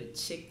 problems, but a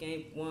chick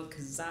ain't one,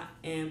 cause I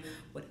am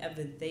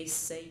whatever they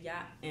say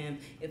I am.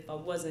 If I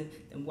wasn't,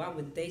 then why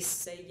would they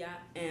say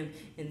I am?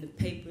 In the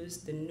papers,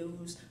 the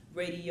news,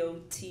 radio,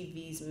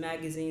 TVs,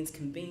 magazines,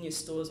 convenience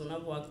stores. When I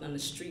walk down the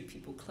street,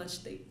 people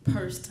clutch their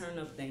purse, turn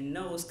up their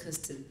nose, cause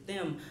to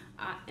them,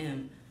 I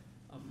am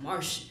a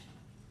Martian.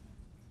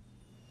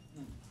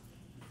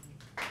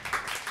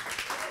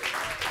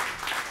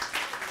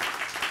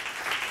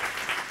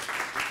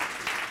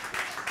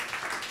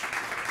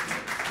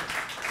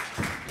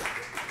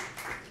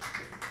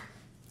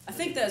 I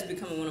think that's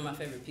becoming one of my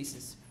favorite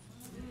pieces.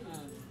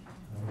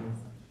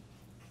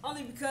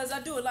 Only because I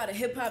do a lot of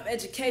hip-hop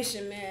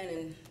education, man,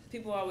 and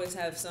people always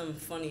have some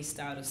funny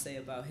style to say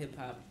about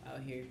hip-hop out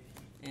here.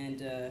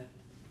 And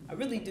I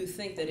really do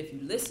think that if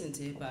you listen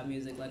to hip-hop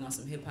music, like on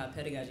some hip-hop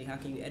pedagogy, how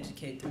can you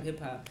educate through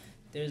hip-hop,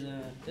 there's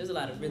a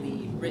lot of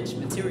really rich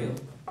material.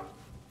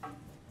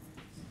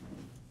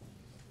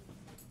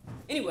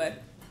 Anyway,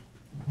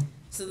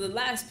 so the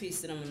last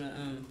piece that I'm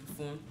gonna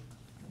perform,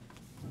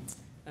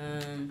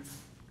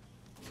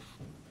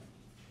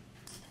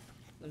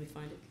 let me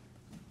find it.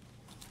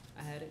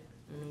 I had it.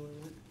 I don't know where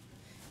it went.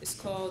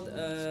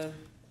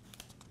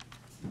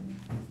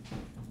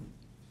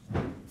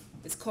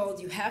 It's called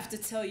You Have to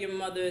Tell Your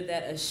Mother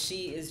That a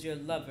She Is Your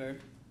Lover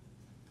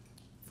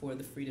for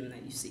the Freedom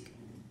That You Seek.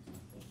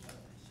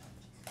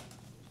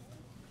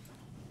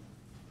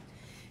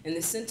 In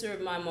the center of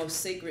my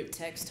most sacred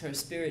text, her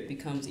spirit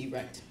becomes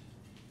erect.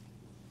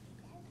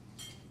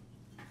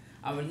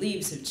 Our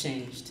leaves have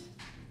changed.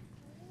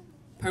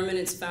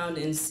 Permanence found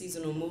in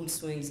seasonal mood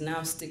swings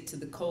now stick to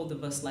the cold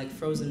of us like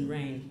frozen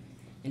rain,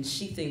 and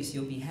she thinks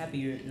you'll be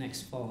happier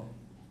next fall.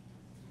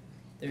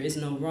 There is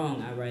no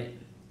wrong, I write.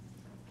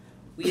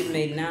 We have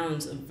made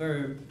nouns of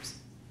verbs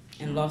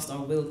and lost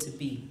our will to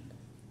be.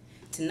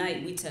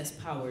 Tonight we test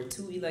power,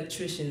 2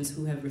 electricians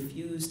who have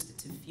refused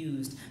to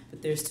fuse,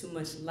 but there's too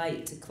much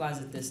light to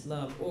closet this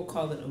love, or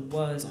call it a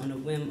was on a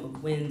whim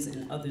of winds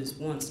and others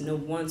once. No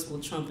once will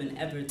trump an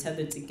ever,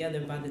 tethered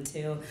together by the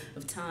tail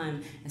of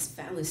time as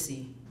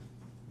fallacy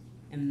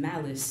and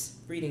malice,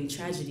 breeding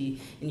tragedy.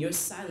 In your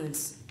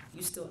silence,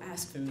 you still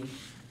ask for me.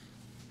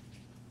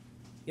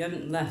 You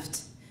haven't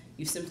left.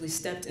 You simply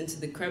stepped into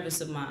the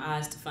crevice of my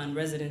eyes to find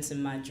residence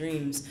in my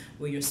dreams,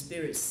 where your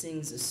spirit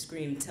sings a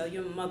scream. Tell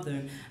your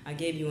mother I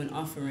gave you an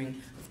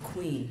offering of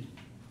queen.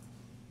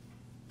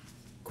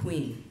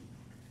 Queen.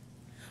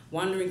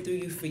 Wandering through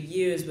you for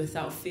years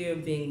without fear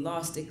of being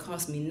lost, it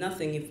cost me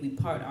nothing if we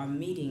part. Our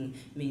meeting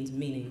means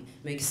meaning.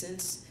 Makes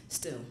sense?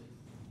 Still.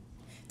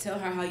 Tell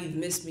her how you've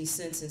missed me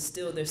since, and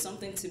still there's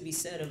something to be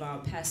said of our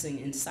passing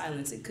in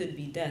silence. It could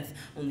be death,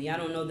 only I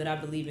don't know that I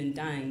believe in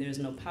dying. There's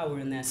no power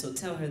in that, so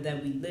tell her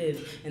that we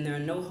live, and there are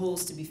no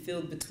holes to be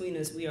filled between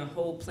us. We are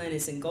whole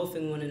planets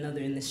engulfing one another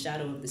in the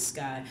shadow of the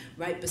sky,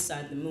 right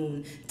beside the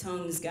moon,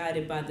 tongues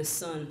guided by the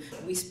sun.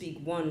 We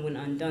speak one when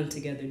undone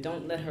together.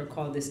 Don't let her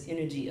call this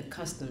energy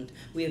accustomed.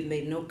 We have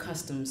made no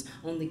customs,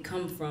 only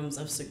come-froms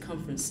of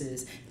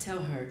circumferences.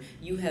 Tell her,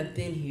 you have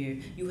been here,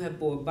 you have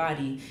bore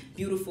body,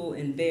 beautiful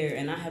and bare,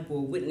 and I have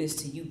bore witness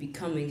to you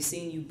becoming,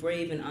 seeing you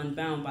brave and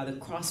unbound by the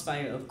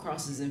crossfire of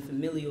crosses and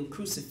familial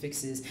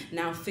crucifixes,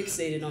 now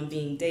fixated on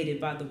being dated.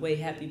 By the way,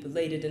 happy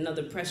belated,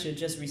 another pressure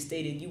just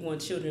restated. You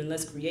want children,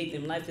 let's create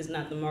them. Life is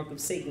not the mark of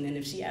Satan, and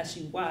if she asks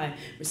you why,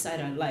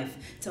 recite our life.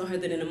 Tell her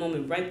that in a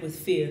moment ripe with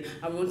fear,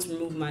 I once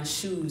removed my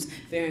shoes,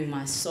 bearing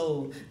my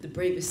soul, the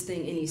bravest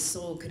thing any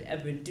soul could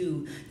ever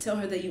do. Tell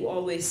her that you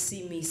always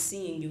see me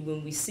seeing you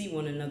when we see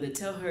one another.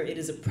 Tell her it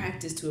is a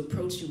practice to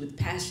approach you with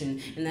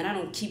passion, and that I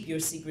don't keep your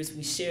secrets,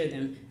 we share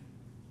them.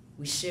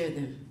 We share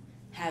them.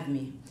 Have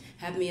me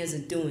as a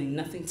doing,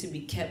 nothing to be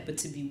kept but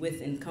to be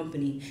with in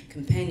company.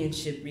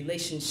 Companionship,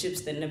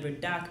 relationships that never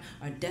dock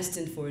are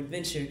destined for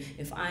adventure.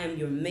 If I am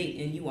your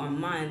mate and you are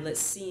mine, let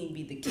seeing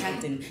be the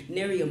captain.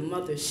 Nary a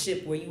mother's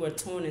ship where you are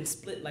torn and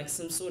split like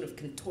some sort of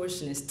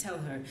contortionist. Tell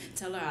her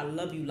I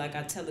love you like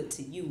I tell it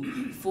to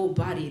you,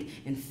 full-bodied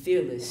and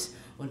fearless,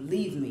 or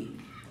leave me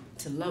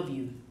to love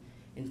you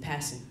in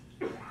passing.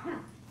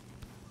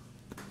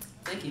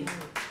 Thank you.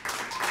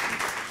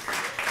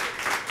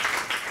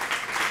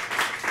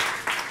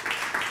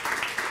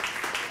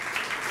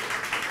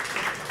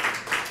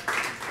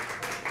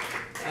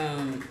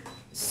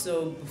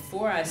 So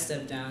before I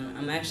step down,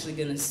 I'm actually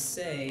gonna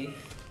say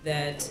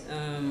that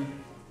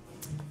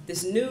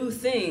this new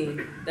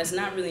thing that's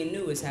not really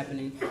new is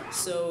happening.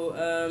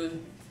 So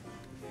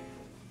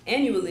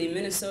annually,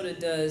 Minnesota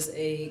does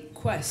a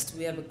quest.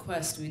 We have a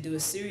quest. We do a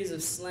series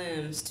of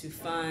slams to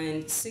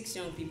find 6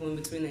 young people in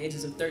between the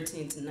ages of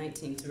 13 to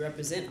 19 to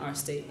represent our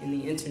state in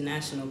the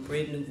International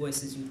Brave New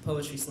Voices Youth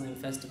Poetry Slam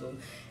Festival.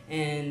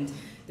 And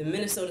the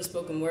Minnesota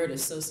Spoken Word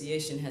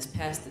Association has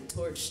passed the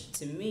torch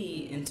to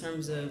me in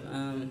terms of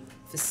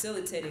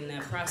facilitating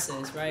that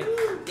process, right?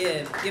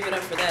 Yeah, give it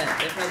up for that.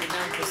 They've held it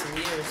down for some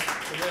years,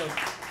 for real.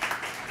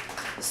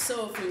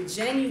 So from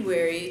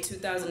January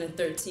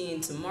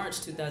 2013 to March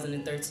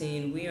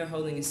 2013, we are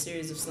holding a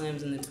series of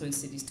slams in the Twin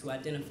Cities to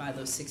identify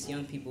those 6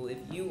 young people. If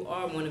you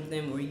are one of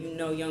them, or you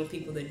know young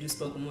people that do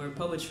spoken word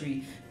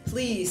poetry,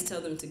 please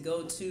tell them to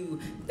go to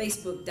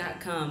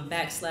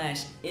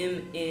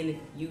facebook.com/MN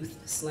Youth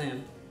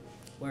Slam.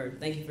 Word.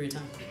 Thank you for your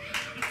time.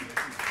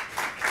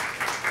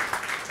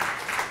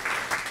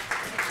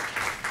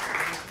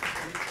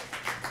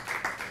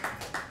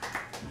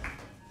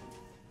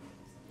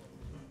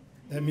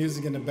 That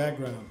music in the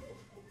background.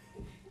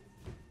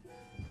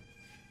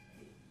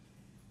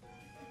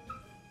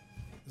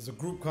 There's a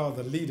group called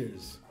The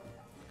Leaders.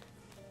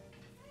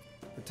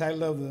 The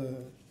title of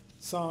the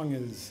song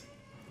is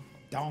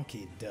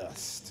Donkey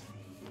Dust.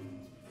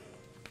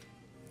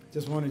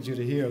 Just wanted you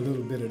to hear a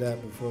little bit of that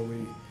before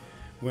we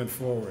went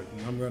forward.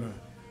 And I'm going to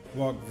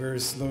walk very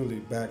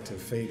slowly back to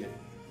Faded.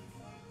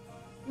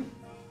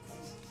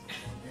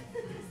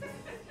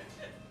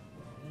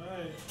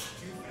 Right.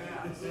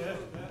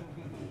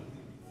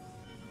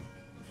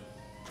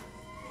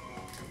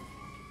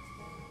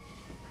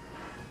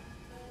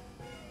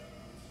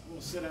 We'll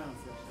sit down first.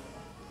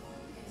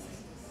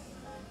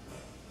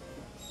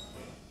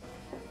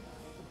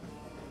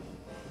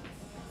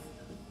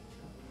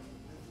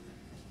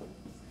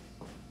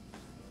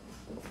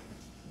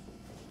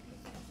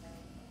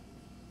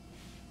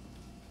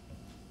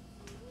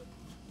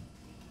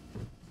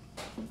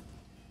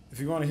 If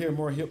you want to hear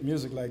more hip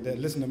music like that,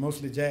 listen to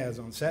Mostly Jazz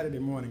on Saturday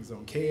mornings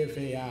on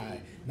KFAI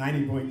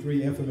 90.3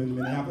 FM in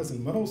Minneapolis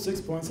and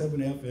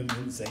 106.7 FM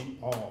in St.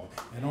 Paul.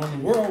 And on the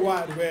World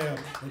Wide Web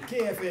at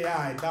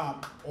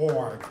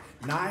KFAI.org,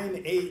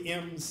 9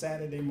 a.m.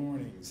 Saturday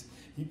mornings.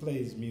 He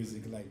plays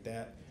music like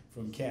that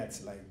from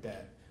cats like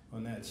that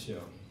on that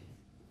show.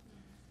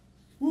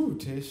 Woo,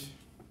 Tish.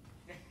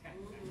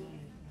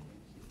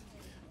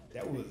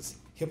 That was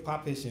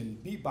hip-hop-ish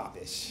and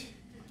bebop-ish.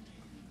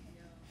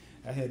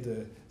 I had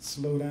to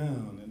slow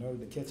down in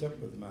order to catch up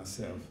with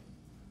myself.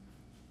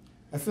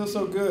 I feel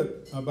so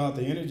good about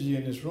the energy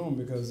in this room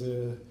because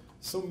there are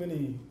so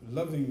many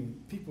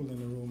loving people in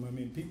the room. I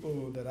mean,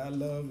 people that I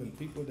love and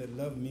people that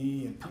love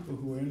me and people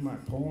who are in my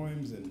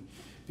poems and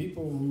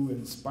people who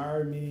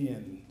inspire me.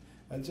 And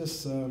I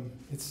just,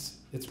 it's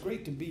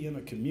great to be in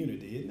a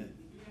community, isn't it?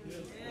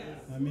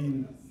 Yeah. I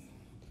mean,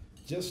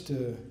 just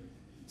to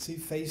see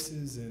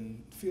faces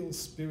and feel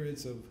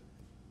spirits of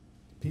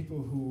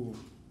people who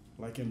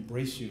like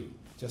embrace you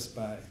just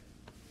by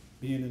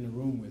being in the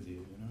room with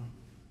you, you know?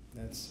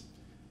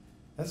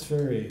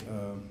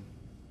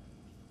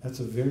 That's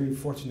a very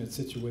fortunate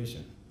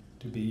situation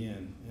to be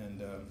in.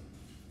 And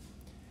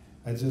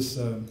I just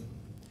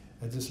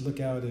look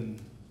out and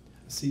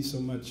see so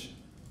much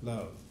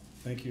love.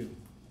 Thank you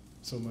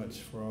so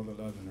much for all the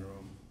love in the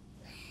room.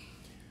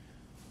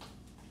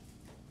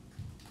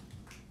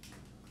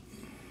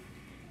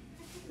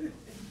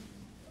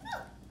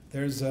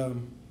 There's a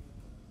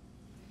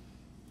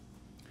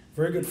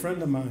very good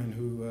friend of mine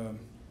who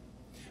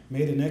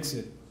made an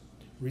exit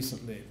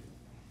recently.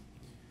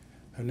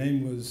 Her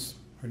name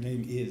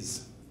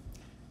is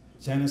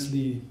Janice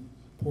Lee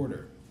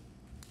Porter.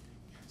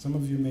 Some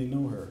of you may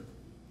know her.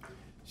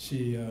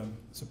 She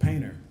is a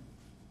painter.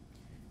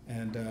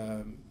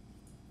 And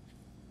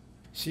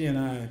she and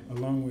I,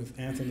 along with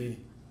Anthony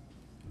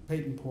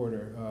Peyton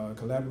Porter,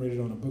 collaborated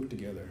on a book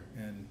together.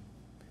 And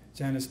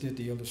Janice did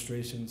the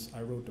illustrations,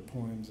 I wrote the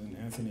poems, and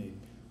Anthony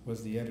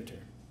was the editor.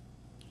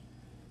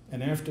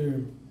 And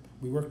after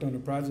we worked on the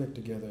project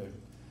together,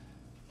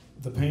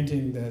 the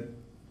painting that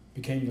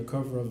became the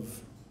cover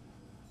of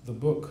the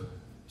book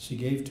she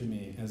gave to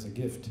me as a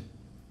gift,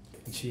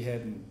 and she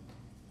hadn't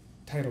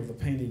titled the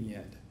painting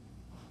yet.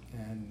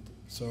 And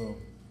so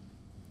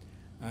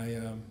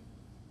I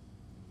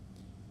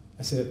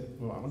said,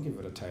 well, I'll give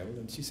it a title.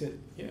 And she said,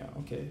 yeah,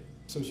 okay.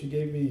 So she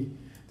gave me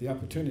the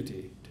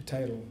opportunity to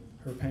title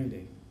her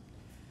painting.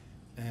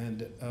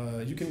 And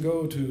you can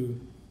go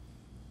to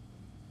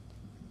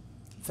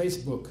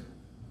Facebook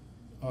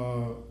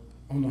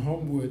on the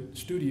Homewood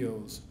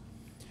Studios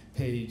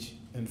page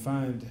and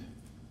find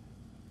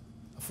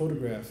a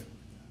photograph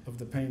of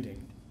the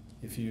painting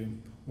if you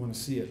want to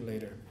see it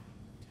later.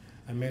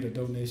 I made a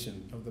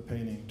donation of the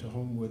painting to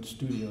Homewood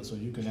Studios, so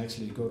you can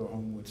actually go to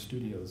Homewood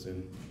Studios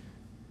and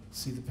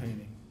see the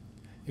painting.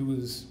 It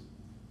was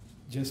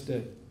just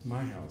at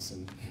my house,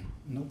 and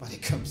nobody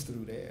comes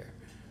through there.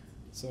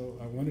 So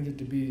I wanted it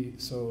to be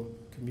so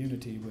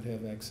community would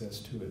have access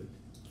to it.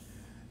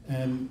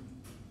 And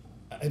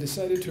I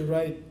decided to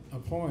write a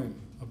poem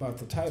about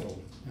the title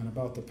and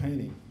about the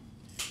painting.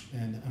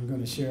 And I'm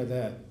going to share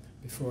that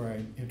before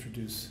I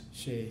introduce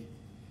Shá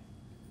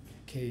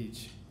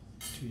Cage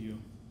to you.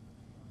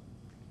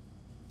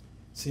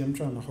 See, I'm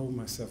trying to hold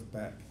myself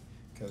back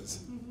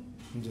because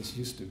I'm just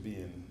used to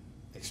being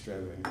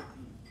extravagant.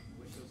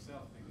 With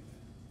yourself,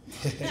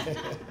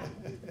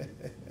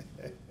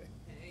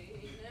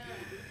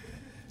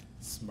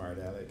 Smart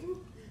Alec.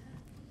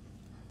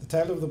 The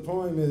title of the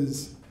poem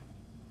is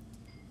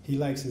He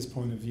Likes His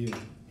Point of View.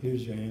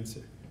 Here's your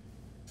answer.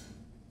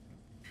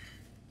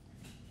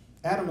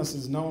 Adamus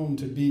is known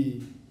to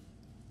be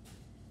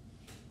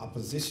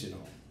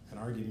oppositional and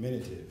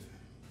argumentative.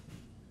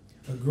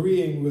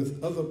 Agreeing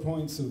with other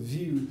points of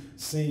view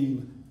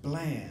seem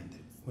bland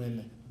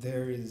when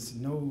there is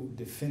no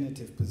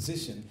definitive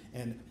position,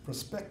 and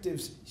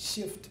perspectives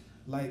shift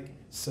like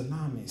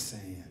tsunami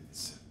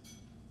sands.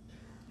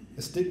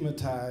 A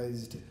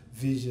stigmatized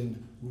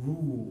vision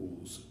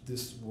rules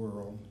this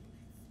world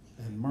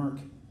and mark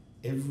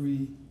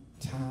every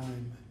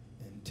time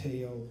and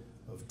tale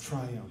of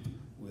triumph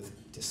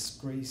with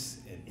disgrace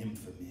and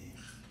infamy.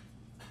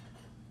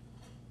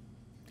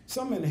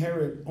 Some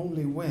inherit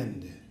only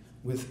wind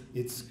with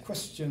its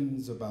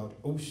questions about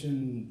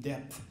ocean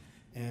depth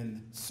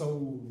and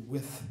soul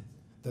width,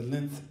 the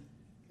length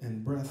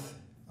and breadth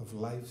of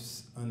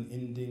life's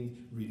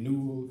unending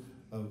renewal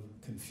of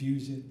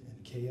confusion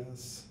and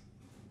chaos.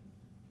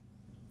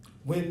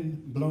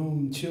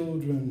 Wind-blown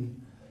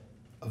children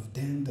of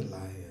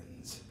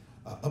dandelions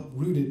are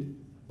uprooted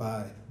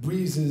by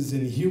breezes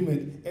in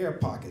humid air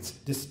pockets,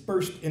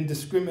 dispersed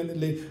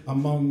indiscriminately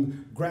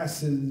among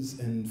grasses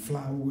and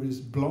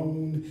flowers,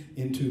 blown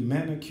into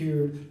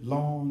manicured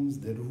lawns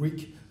that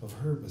reek of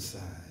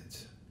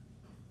herbicides.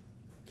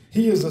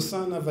 He is the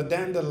son of a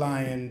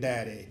dandelion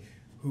daddy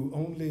who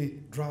only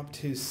dropped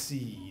his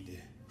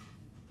seed.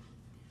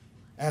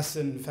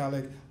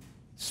 Acenphalic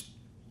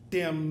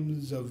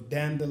stems of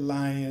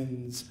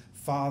dandelions,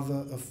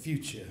 father of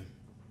future,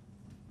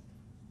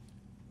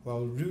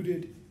 while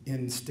rooted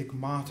in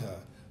stigmata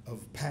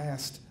of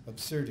past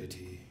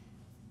absurdity.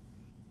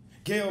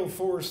 Gale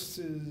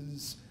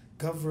forces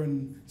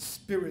govern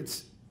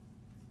spirits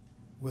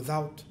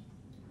without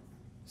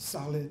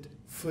solid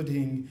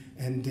footing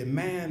and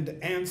demand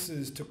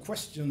answers to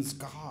questions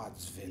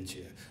God's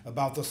venture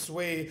about the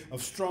sway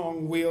of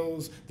strong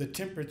wills, the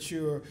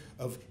temperature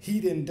of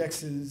heat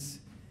indexes,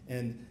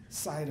 and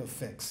side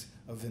effects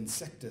of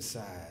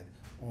insecticide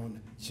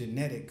on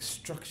genetic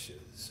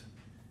structures.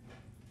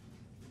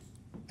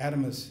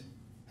 Adamus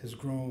has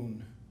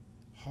grown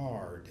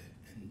hard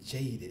and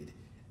jaded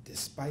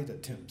despite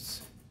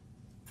attempts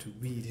to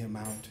weed him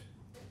out.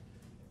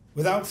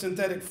 Without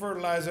synthetic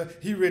fertilizer,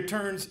 he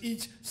returns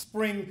each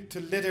spring to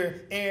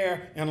litter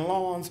air and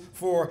lawns,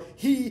 for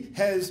he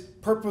has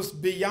purpose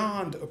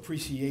beyond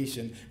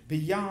appreciation,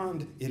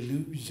 beyond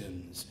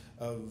illusions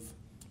of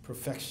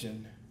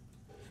perfection.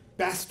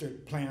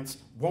 Bastard plants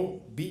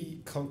won't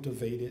be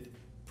cultivated,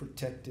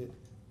 protected,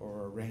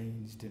 or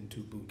arranged into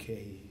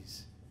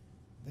bouquets.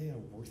 They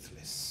are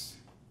worthless.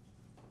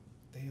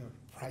 They are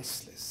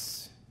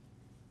priceless.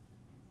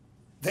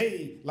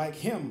 They, like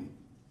him,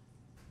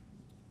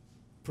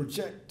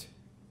 project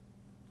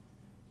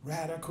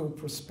radical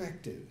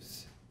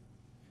perspectives,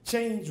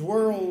 change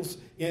worlds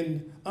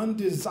in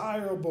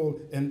undesirable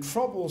and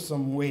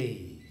troublesome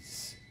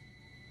ways.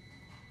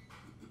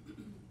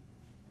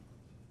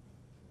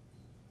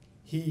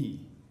 He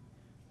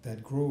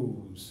that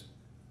grows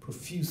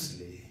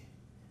profusely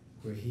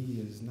where he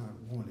is not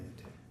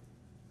wanted.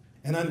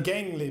 An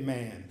ungainly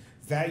man,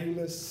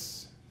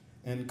 valueless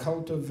and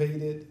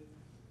cultivated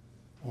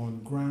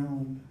on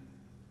ground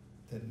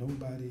that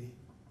nobody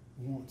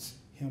wants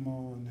him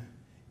on,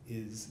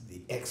 is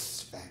the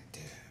X factor.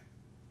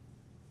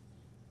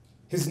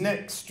 His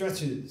neck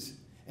stretches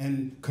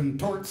and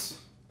contorts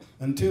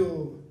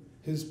until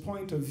his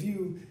point of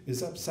view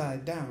is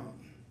upside down,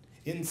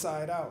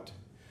 inside out,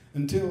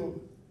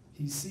 until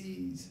he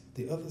sees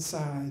the other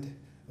side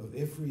of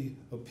every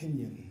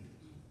opinion.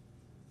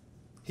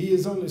 He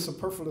is only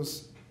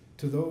superfluous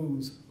to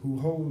those who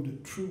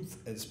hold truth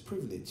as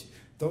privilege,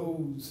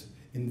 those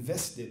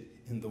invested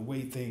in the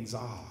way things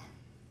are.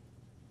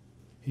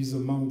 He's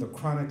among the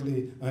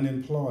chronically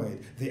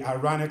unemployed, the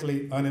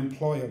ironically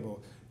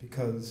unemployable,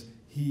 because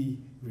he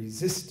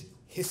resists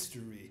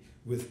history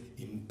with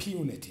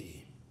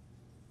impunity.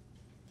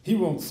 He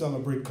won't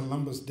celebrate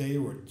Columbus Day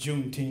or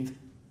Juneteenth.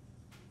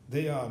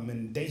 They are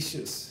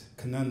mendacious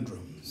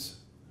conundrums,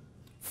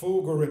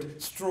 fulgurant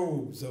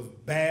strobes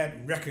of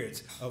bad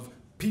records, of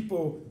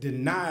people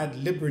denied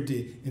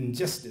liberty and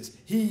justice.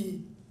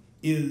 He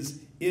is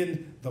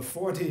in the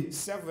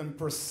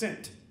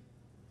 47%.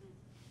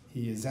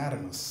 He is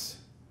Adamus,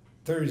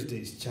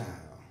 Thursday's child,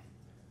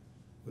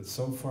 with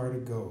so far to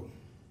go,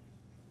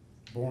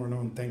 born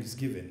on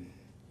Thanksgiving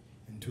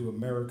into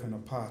American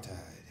apartheid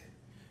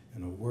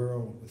in a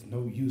world with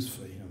no use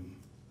for him.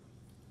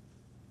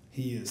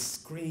 He is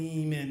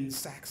screaming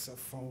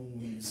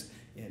saxophones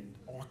in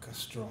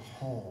orchestra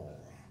hall,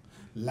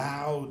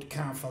 loud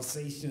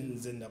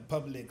conversations in the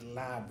public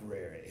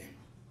library.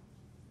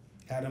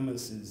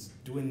 Adamus is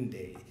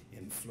duende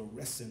in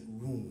fluorescent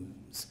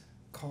rooms,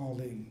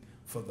 calling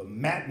for the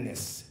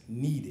madness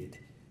needed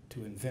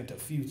to invent a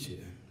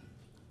future,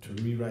 to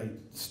rewrite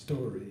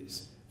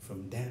stories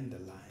from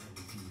dandelion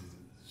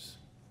views.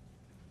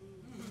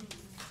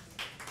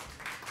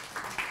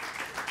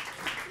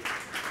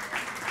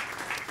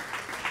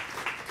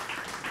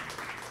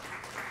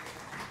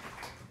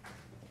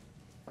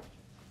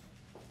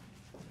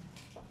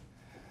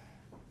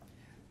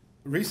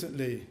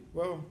 Recently,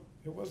 well,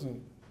 it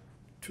wasn't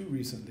too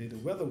recently, the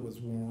weather was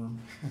warm.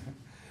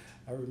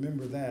 I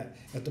remember that.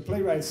 At the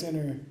Playwright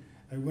Center,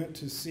 I went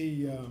to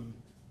see an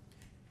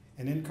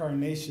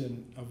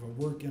incarnation of a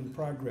work in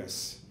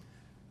progress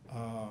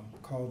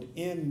called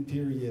N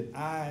period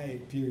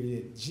I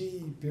period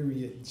G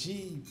period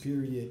G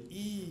period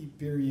E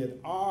period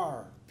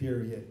R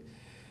period.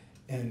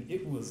 And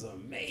it was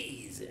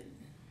amazing.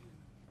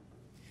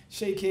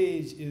 Shá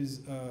Cage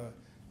is a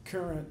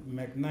current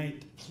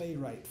McKnight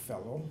Playwright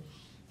Fellow.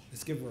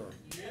 Let's give her a...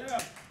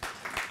 Yeah.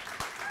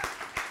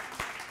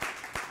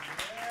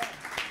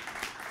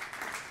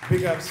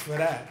 Big ups for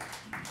that.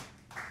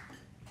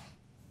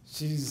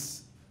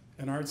 She's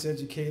an arts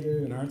educator,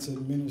 an arts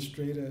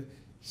administrator.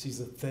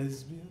 She's a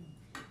thespian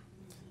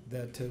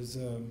that has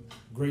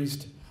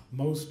graced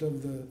most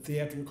of the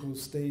theatrical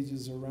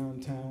stages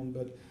around town,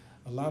 but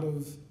a lot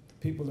of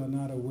people are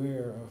not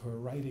aware of her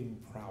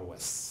writing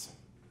prowess.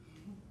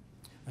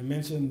 I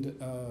mentioned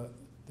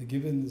the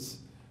Gibbons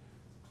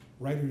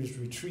Writers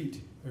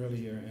Retreat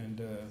earlier,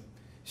 and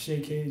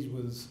Shá Cage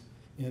was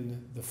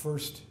in the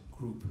first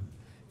group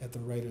at the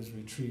Writers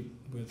Retreat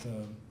with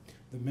the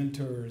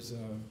mentors,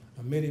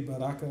 Amiri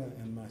Baraka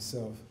and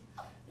myself.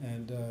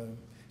 And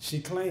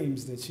she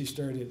claims that she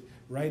started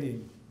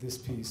writing this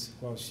piece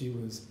while she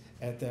was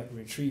at that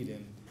retreat,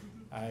 and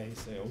I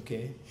say,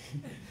 okay.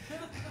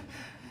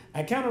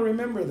 I kind of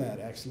remember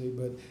that, actually,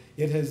 but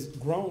it has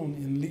grown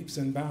in leaps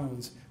and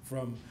bounds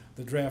from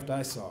the draft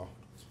I saw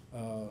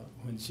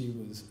when she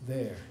was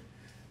there.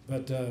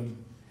 But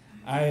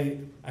I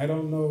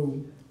don't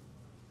know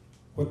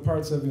what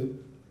parts of it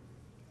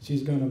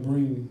she's going to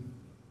bring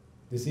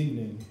this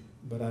evening,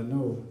 but I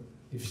know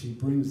if she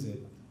brings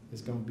it,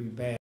 it's going to be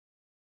bad.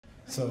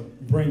 So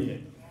bring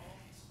it.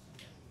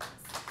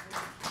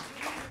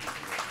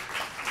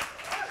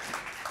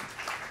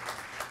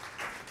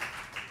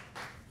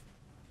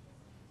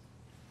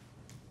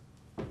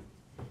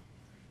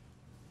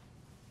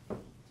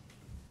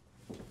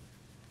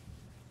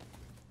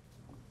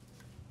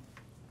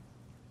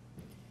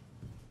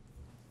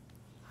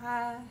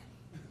 Hi.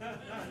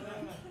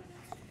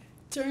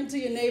 Turn to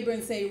your neighbor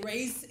and say,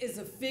 race is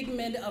a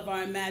figment of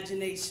our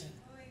imagination.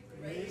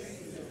 Race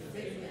is a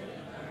figment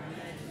of our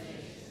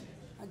imagination.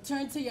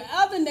 Turn to your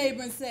other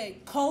neighbor and say,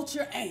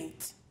 culture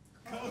ain't.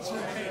 Culture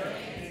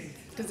ain't.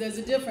 Because there's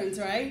a difference,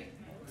 right?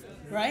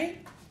 Right?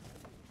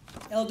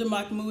 Elder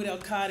Mahmoud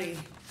El-Qadi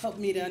helped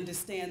me to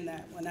understand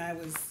that when I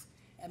was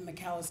at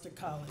Macalester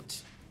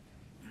College.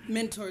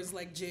 Mentors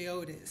like J.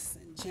 Otis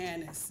and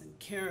Janice and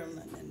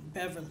Carolyn and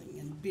Beverly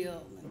and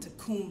Bill and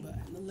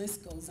Takumba, and the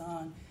list goes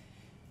on,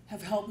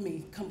 have helped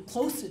me come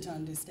closer to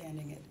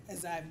understanding it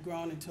as I've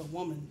grown into a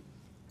woman.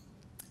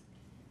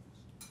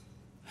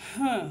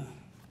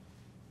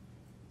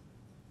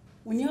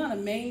 When you're on a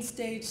main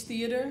stage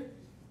theater,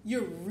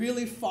 you're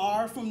really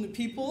far from the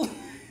people.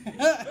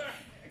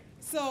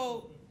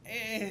 So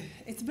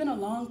it's been a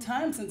long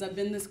time since I've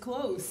been this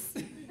close.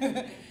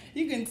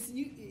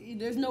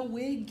 There's no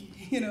wig,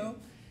 you know.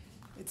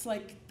 It's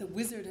like the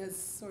wizard has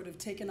sort of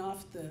taken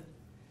off the,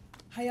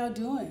 how y'all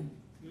doing?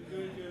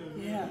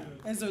 Yeah,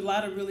 there's a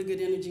lot of really good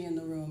energy in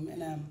the room,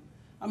 and I'm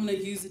gonna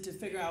use it to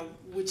figure out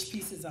which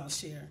pieces I'll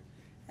share.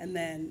 And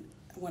then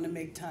I wanna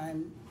make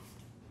time,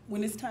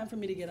 when it's time for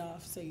me to get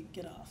off, say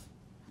get off.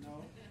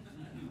 No, I'm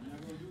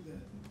not gonna do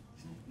that.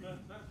 Nigger.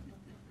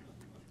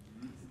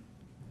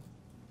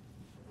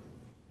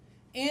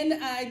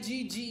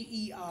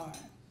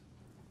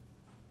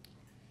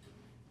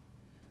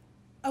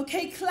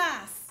 Okay,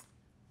 class.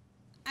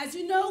 As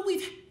you know,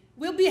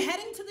 we'll be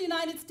heading to the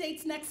United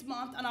States next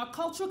month on our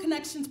Cultural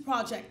Connections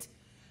project.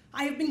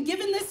 I have been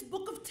given this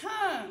book of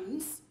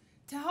terms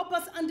to help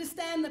us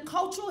understand the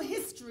cultural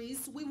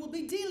histories we will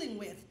be dealing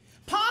with.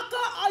 Parker,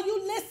 are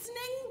you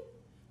listening?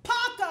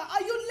 Parker,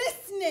 are you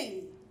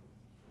listening?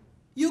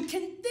 You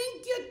can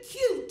think you're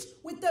cute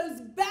with those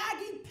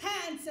baggy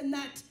pants and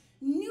that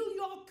New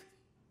York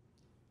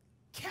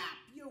cap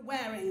you're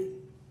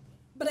wearing.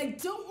 But I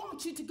don't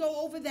want you to go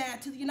over there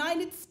to the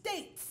United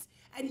States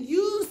and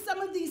use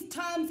some of these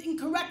terms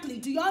incorrectly.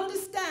 Do you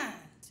understand?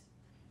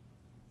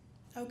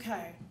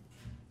 Okay.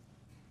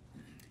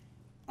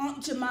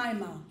 Aunt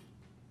Jemima,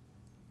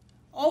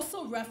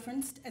 also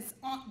referenced as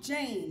Aunt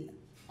Jane,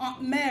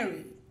 Aunt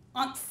Mary,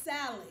 Aunt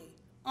Sally,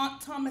 Aunt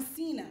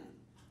Thomasina,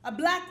 a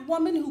black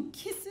woman who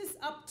kisses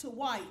up to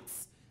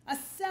whites, a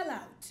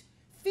sellout,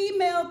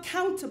 female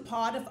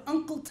counterpart of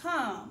Uncle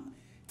Tom,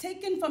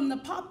 taken from the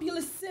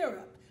popular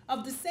syrup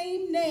of the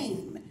same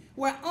name,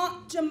 where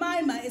Aunt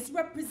Jemima is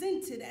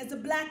represented as a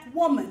black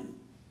woman.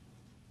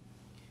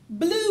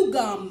 Blue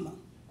gum,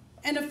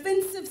 an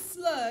offensive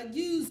slur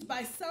used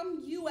by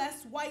some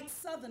U.S. white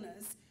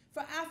Southerners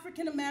for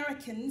African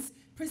Americans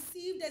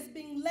perceived as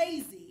being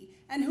lazy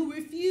and who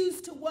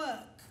refuse to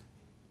work.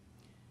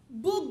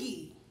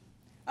 Boogie,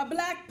 a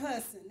black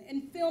person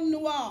in film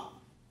noir,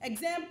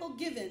 example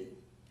given,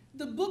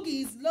 the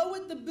Boogies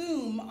lowered the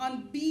boom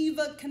on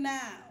Beaver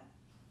Canal.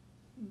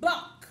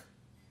 Buck,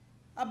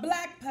 a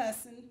black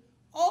person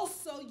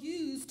also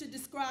used to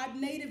describe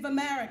Native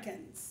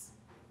Americans.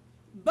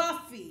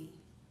 Buffy,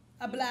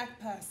 a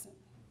black person.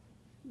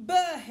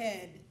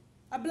 Burrhead,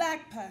 a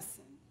black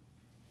person.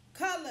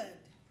 Colored,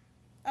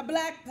 a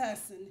black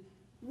person.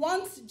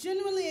 Once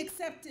generally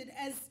accepted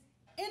as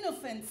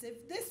inoffensive,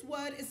 this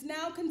word is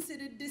now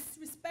considered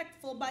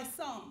disrespectful by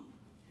some.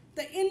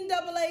 The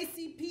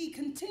NAACP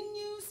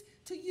continues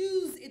to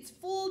use its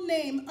full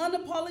name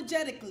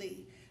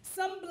unapologetically.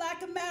 Some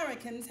black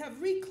Americans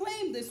have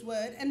reclaimed this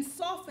word and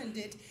softened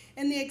it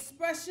in the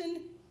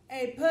expression,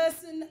 a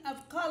person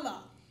of color.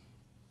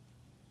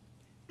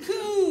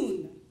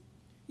 Coon,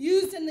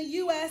 used in the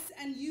US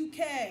and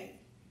UK,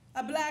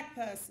 a black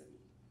person,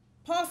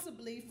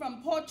 possibly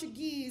from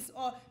Portuguese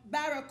or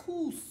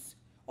barracus,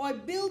 or a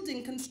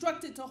building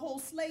constructed to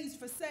hold slaves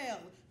for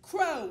sale.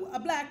 Crow, a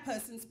black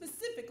person,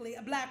 specifically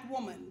a black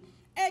woman.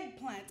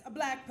 Eggplant, a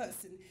black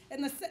person.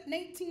 In the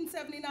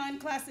 1979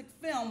 classic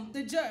film,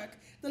 The Jerk,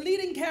 the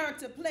leading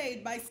character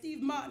played by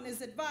Steve Martin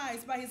is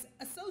advised by his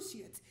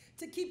associates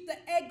to keep the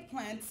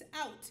eggplants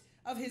out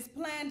of his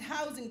planned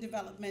housing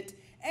development.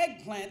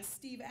 Eggplants,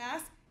 Steve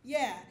asked.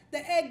 Yeah, the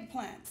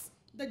eggplants.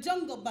 The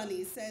jungle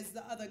bunnies, says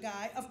the other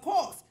guy. Of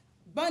course,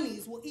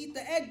 bunnies will eat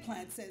the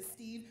eggplant, says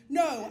Steve.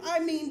 No, I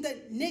mean the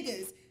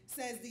niggers,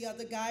 says the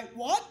other guy.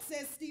 What,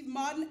 says Steve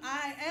Martin.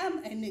 I am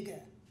a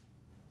nigger.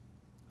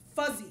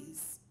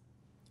 Fuzzies,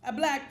 a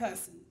black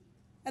person.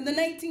 In the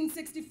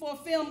 1964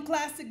 film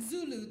classic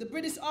Zulu, the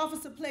British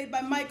officer played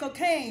by Michael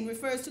Caine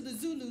refers to the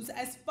Zulus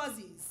as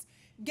fuzzies.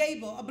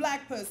 Gable, a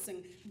black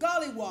person.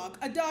 Gollywog,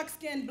 a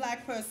dark-skinned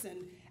black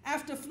person.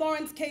 After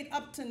Florence Kate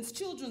Upton's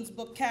children's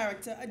book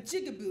character, a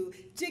jigaboo,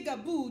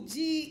 jigaboo,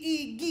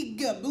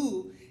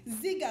 G-E-Gigaboo,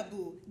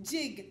 zigaboo,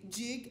 jig,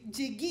 jig,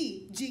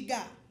 jiggy,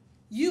 jiga.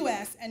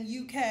 US and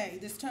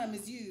UK, this term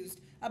is used,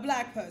 a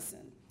black person.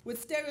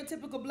 With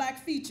stereotypical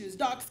black features,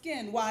 dark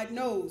skin, wide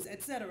nose,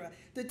 etc.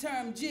 The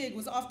term jig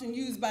was often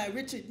used by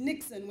Richard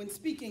Nixon when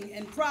speaking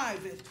in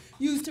private,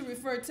 used to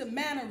refer to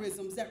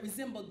mannerisms that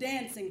resemble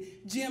dancing.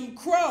 Jim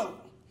Crow,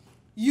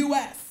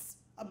 US,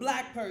 a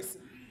black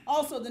person.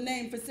 Also the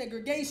name for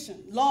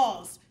segregation,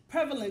 laws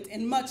prevalent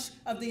in much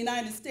of the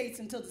United States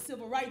until the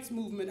civil rights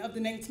movement of the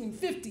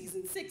 1950s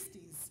and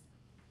 60s.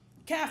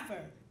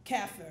 Kafir,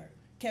 kafir,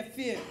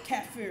 kafir,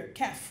 kafir,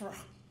 kafir.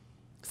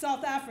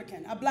 South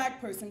African, a black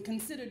person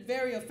considered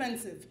very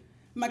offensive.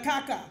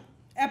 Makaka,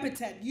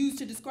 epithet used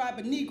to describe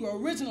a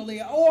Negro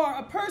originally or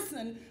a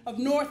person of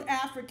North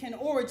African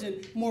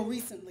origin more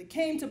recently,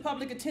 came to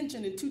public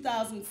attention in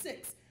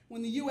 2006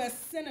 when the US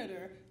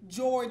Senator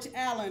George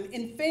Allen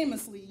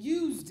infamously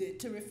used it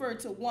to refer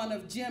to one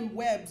of Jim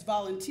Webb's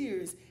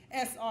volunteers,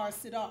 S.R.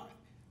 Siddharth,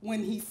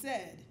 when he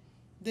said,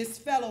 this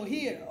fellow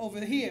here,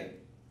 over here,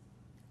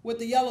 with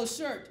the yellow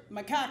shirt,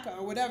 Makaka,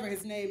 or whatever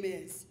his name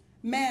is,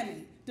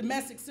 Mammy,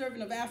 domestic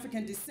servant of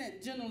African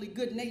descent, generally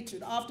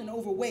good-natured, often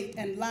overweight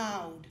and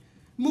loud.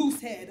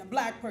 Moosehead, a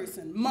black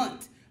person.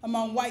 Munt,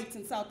 among whites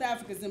in South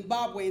Africa,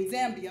 Zimbabwe, and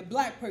Zambia, a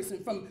black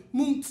person from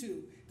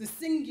Muntu, the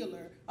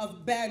singular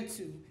of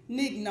Bantu,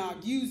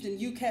 nignog, used in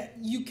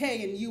UK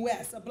and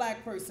US, a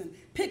black person,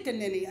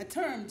 pickaninny, a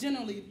term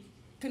generally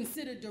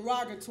considered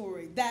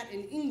derogatory, that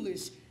in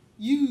English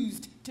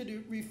used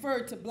to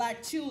refer to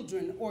black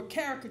children or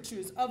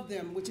caricatures of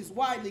them, which is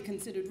widely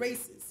considered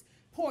racist.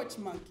 Porch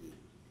monkey,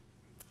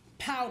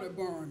 powder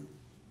burn,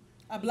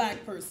 a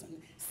black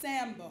person.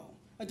 Sambo,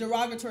 a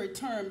derogatory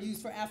term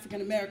used for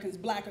African Americans,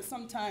 black, or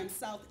sometimes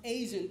South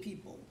Asian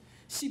people.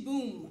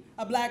 Shiboom,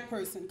 a black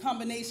person,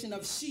 combination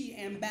of she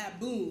and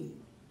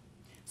baboon.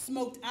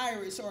 Smoked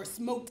Irish or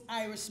smoked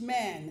Irish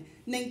man,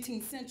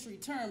 19th century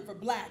term for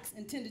blacks,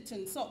 intended to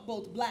insult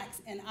both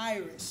blacks and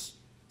Irish.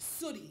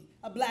 Sooty,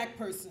 a black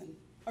person,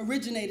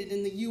 originated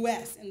in the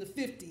US in the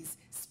 50s.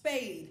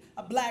 Spade,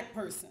 a black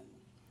person,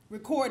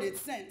 recorded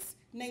since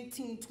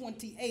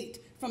 1928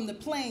 from the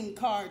playing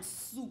card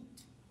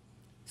suit.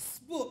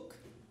 Spook,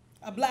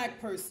 a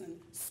black person.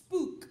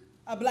 Spook,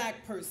 a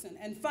black person.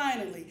 And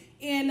finally,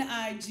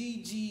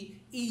 N-I-G-G-E-R,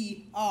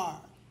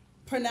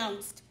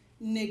 pronounced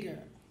nigger,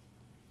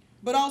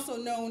 but also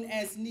known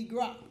as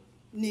nigra,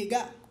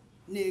 nigga,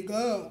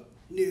 nigger,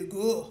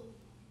 nigger,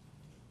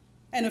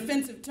 an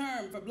offensive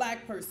term for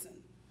black person,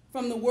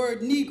 from the word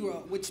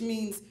negro, which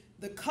means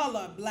the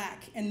color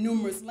black in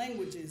numerous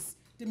languages.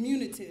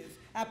 Diminutive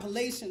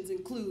appellations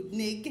include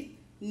nig,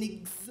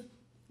 nigs,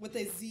 with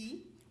a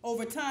Z.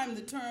 Over time,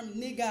 the term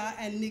nigga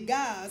and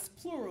niggas,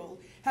 plural,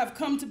 have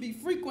come to be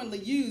frequently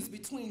used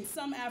between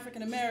some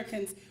African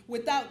Americans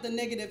without the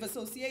negative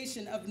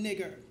association of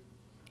nigger.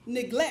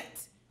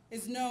 Neglect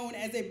is known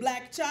as a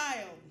black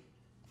child.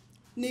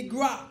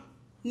 Nigra,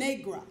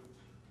 negra,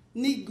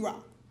 negra,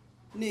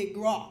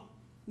 negra,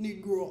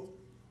 negro.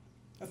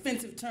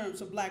 Offensive terms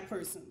for black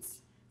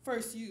persons,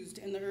 first used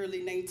in the early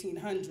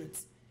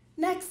 1900s.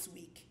 Next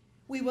week,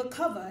 we will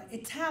cover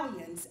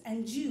Italians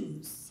and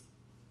Jews.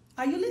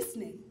 Are you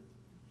listening?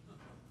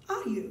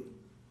 Are you?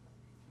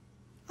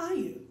 Are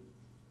you?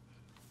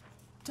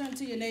 Turn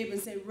to your neighbor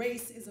and say,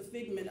 race is a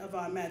figment of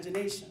our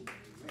imagination.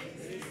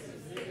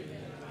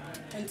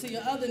 And to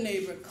your other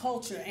neighbor,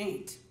 culture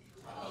ain't.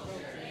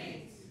 Culture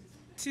ain't.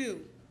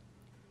 2.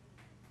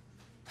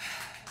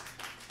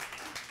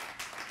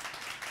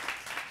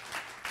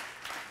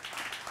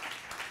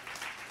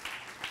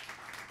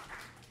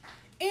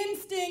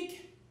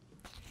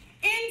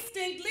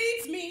 Instinct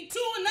leads me to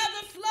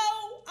another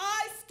flow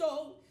I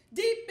stole.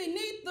 Deep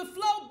beneath the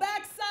flow,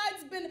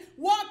 backside's been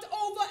walked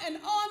over and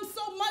on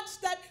so much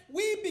that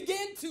we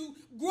begin to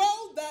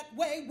grow that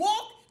way,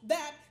 walk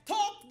that,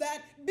 talk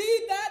that,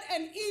 be that,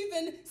 and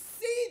even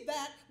see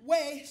that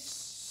way.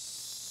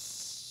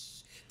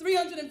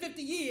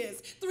 350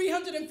 years,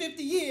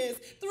 350 years,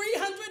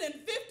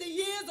 350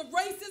 years of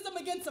racism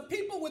against a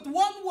people with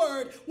one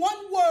word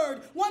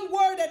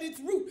at its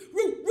root,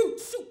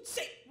 shoot,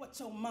 shake what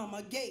your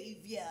mama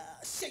gave ya.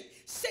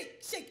 Shake,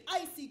 shake, shake,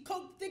 icy,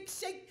 coke, thick,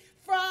 shake,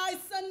 fries,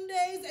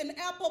 sundaes, and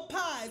apple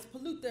pies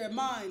pollute their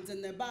minds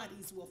and their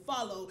bodies will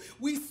follow.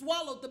 We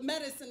swallowed the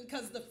medicine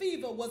because the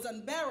fever was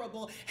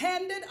unbearable,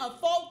 handed a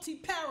faulty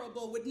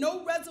parable with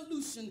no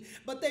resolution,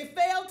 but they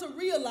failed to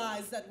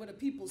realize that with a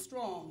people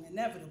strong,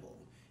 inevitable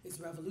is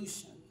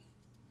revolution.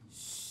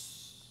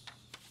 Shh.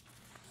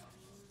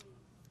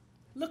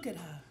 Look at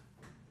her.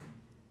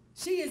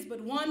 She is but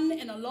one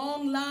in a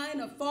long line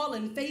of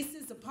fallen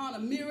faces upon a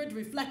mirrored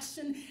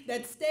reflection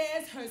that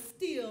stares her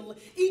still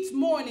each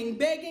morning,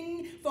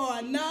 begging for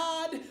a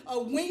nod, a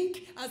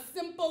wink, a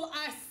simple,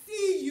 I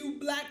see you,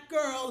 black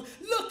girl.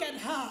 Look at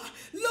her.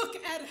 Look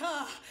at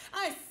her.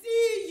 I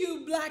see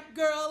you, black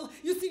girl.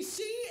 You see,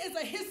 she is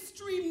a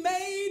history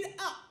made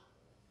up.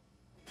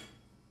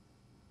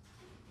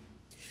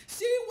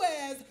 She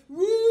wears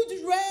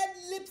rouge red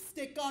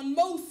lipstick on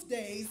most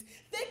days,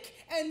 thick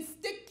and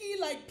sticky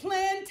like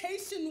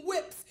plantation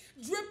whips,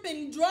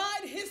 dripping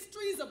dried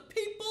histories of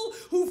people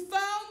who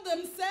found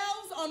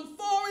themselves on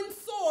foreign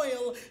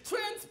soil,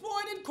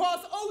 transported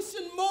across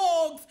ocean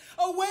morgues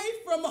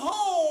away from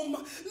home.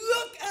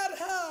 Look at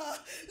her.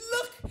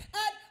 Look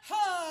at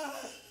her.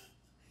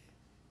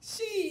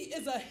 She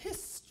is a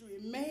history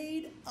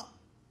made up.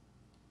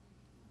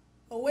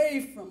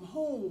 Away from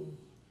home,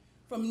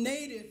 from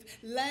native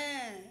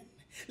land,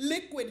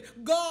 liquid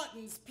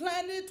gardens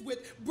planted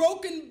with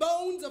broken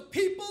bones of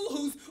people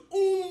whose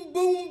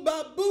boom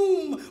ba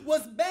boom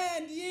was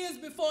banned years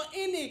before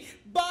any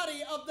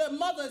body of their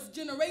mother's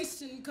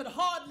generation could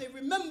hardly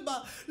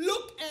remember.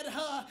 Look at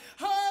her.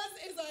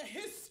 Hers is a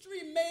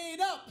history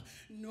made up.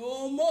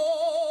 No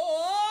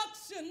more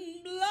auction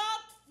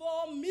block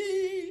for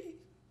me.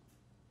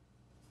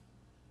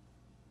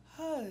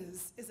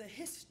 Hers is a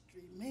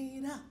history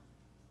made up.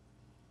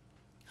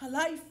 Her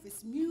life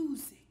is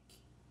music.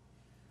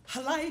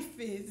 Her life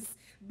is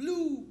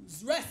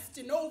blues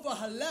resting over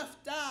her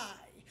left eye.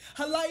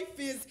 Her life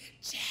is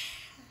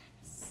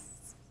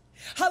jazz.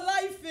 Her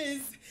life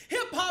is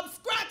hip-hop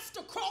scratched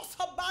across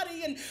her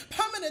body and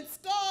permanent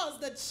scars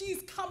that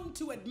she's come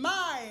to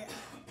admire.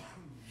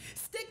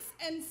 Sticks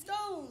and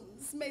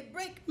stones may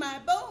break my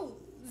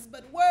bones,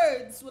 but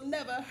words will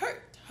never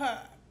hurt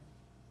her.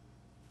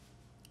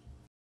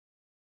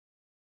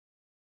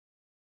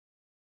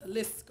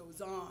 list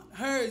goes on.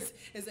 Hers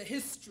is a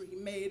history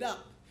made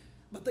up.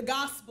 But the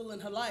gospel in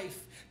her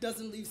life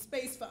doesn't leave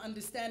space for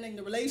understanding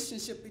the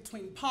relationship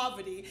between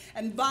poverty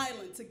and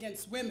violence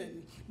against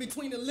women,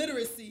 between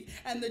illiteracy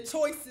and the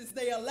choices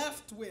they are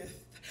left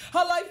with.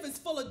 Her life is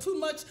full of too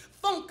much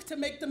funk to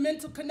make the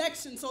mental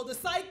connection, so the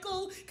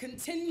cycle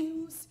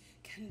continues,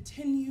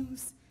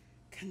 continues,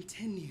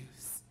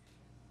 continues.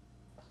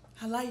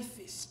 Her life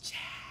is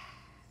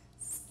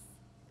jazz,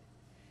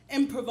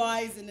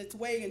 improvising its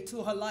way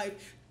into her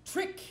life,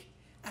 trick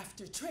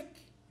after trick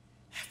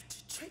after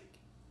trick.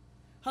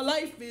 Her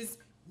life is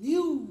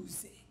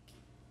music.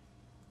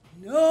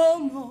 No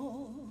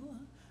more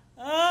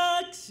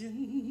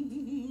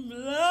action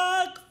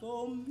black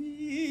for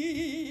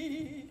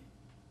me.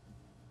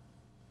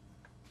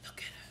 Look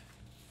at her.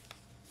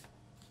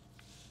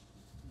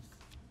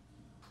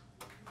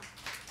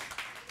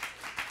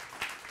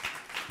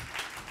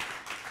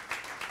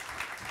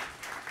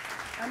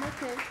 I'm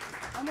okay.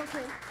 I'm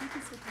okay. You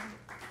can sit down.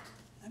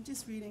 I'm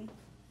just reading.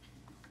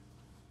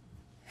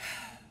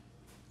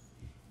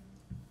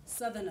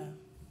 Southerner,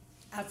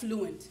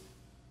 affluent.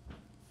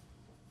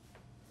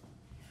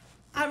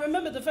 I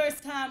remember the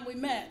first time we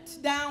met,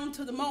 down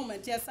to the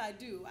moment, yes I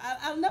do.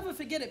 I'll never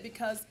forget it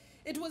because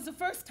it was the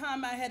first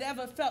time I had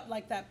ever felt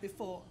like that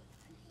before.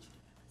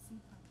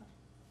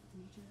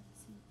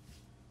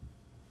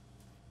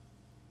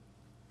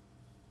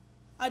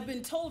 I'd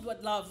been told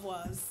what love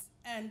was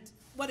and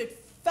what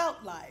it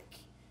felt like,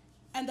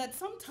 and that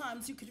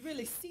sometimes you could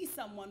really see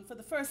someone for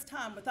the first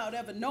time without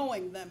ever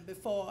knowing them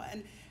before,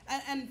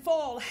 and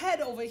fall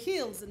head over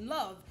heels in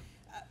love.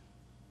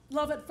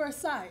 Love at first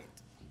sight.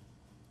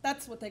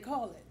 That's what they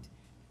call it.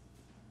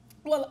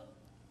 Well,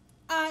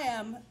 I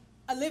am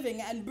a living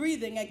and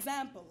breathing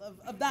example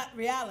of that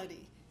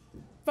reality.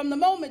 From the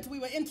moment we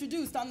were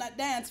introduced on that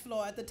dance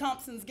floor at the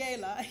Thompson's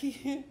Gala,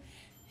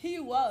 he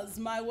was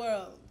my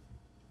world.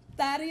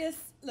 Thaddeus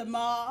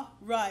Lamar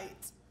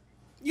Wright.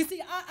 You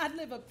see, I'd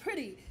live a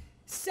pretty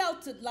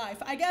sheltered life.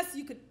 I guess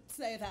you could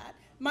say that.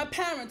 My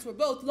parents were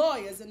both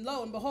lawyers, and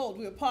lo and behold,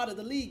 we were part of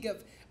the League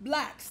of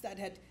Blacks that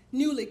had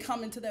newly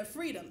come into their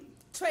freedom,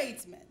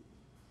 tradesmen.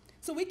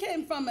 So we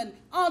came from an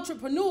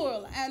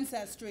entrepreneurial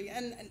ancestry,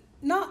 and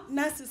not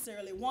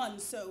necessarily one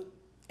so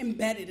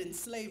embedded in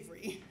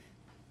slavery.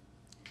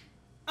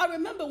 I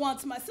remember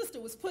once my sister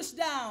was pushed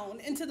down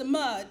into the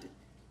mud,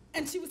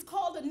 and she was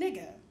called a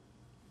nigger.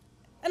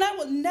 And I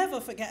will never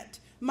forget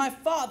my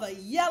father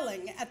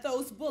yelling at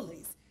those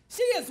bullies,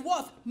 "She is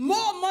worth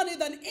more money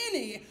than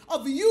any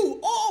of you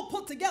all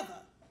put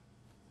together."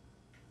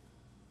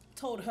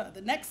 Told her,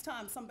 the next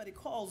time somebody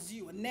calls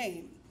you a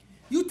name,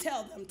 you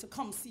tell them to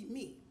come see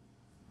me.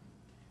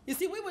 You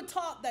see, we were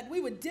taught that we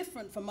were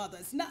different from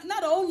others,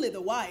 not only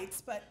the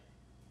whites, but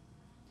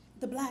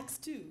the blacks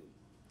too.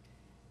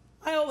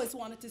 I always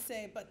wanted to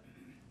say, but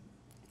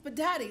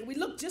Daddy, we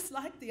look just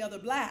like the other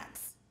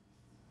blacks.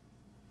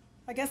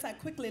 I guess I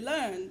quickly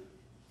learned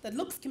that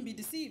looks can be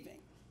deceiving,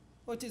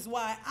 which is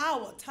why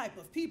our type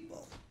of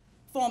people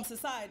form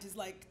societies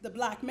like the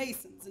Black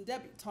Masons and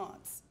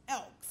debutantes,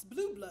 Elks,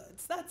 Blue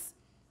Bloods. That's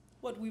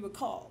what we were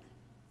called.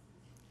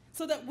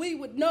 So that we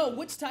would know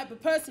which type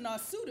of person our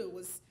suitor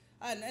was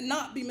and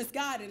not be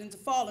misguided into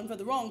falling for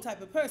the wrong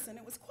type of person.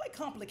 It was quite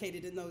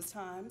complicated in those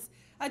times.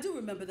 I do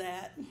remember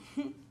that.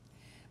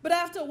 But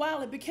after a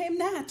while, it became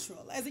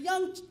natural. As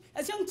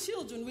young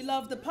children, we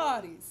loved the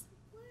parties.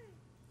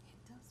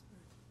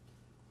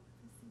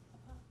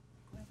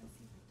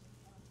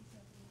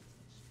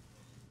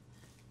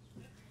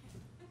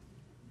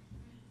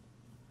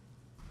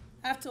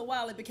 After a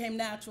while, it became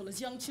natural.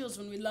 As young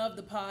children, we loved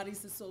the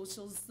parties, the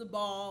socials, the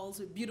balls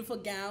with beautiful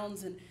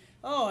gowns and,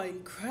 oh,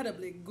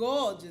 incredibly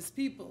gorgeous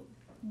people.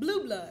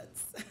 Blue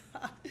Bloods.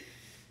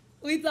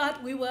 We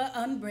thought we were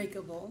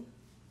unbreakable.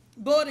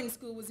 Boarding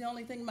school was the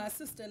only thing my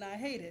sister and I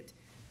hated.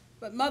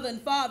 But mother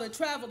and father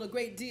traveled a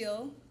great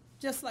deal,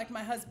 just like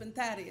my husband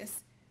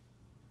Thaddeus.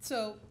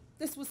 So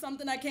this was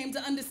something I came to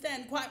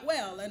understand quite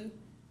well and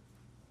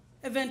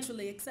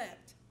eventually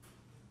accept.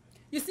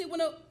 You see,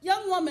 when a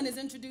young woman is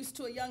introduced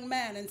to a young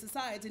man in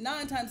society,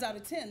 9 times out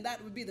of 10,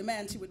 that would be the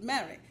man she would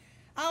marry.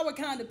 Our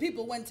kind of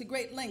people went to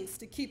great lengths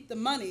to keep the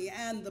money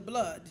and the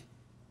blood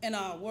in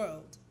our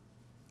world.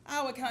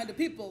 Our kind of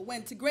people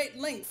went to great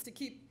lengths to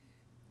keep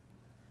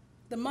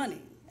the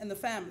money and the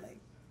family.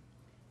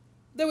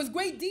 There was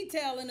great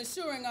detail in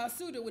assuring our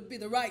suitor would be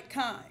the right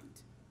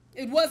kind.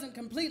 It wasn't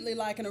completely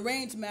like an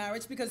arranged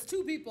marriage because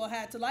 2 people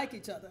had to like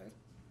each other,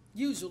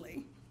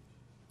 usually.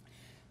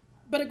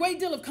 But a great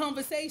deal of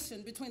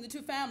conversation between the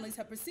 2 families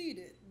had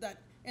preceded that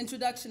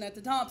introduction at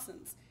the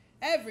Thompsons.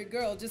 Every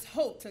girl just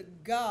hoped to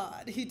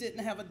God he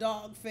didn't have a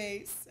dog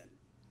face. And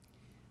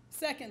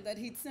second, that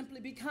he'd simply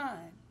be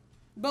kind,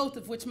 both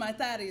of which my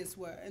Thaddeus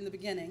were in the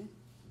beginning.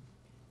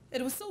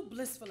 It was so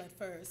blissful at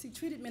first. He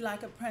treated me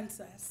like a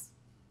princess,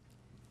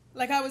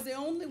 like I was the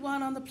only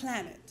one on the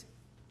planet.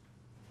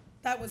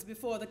 That was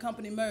before the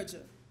company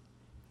merger.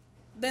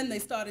 Then they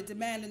started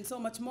demanding so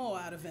much more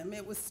out of him.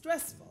 It was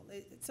stressful.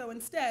 So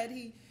instead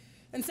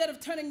of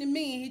turning to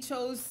me, he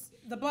chose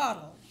the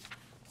bottle.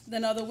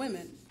 than other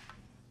women,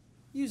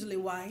 usually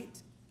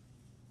white,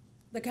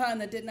 the kind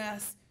that didn't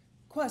ask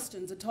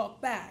questions or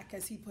talk back,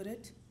 as he put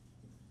it.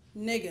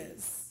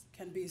 Niggers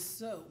can be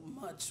so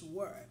much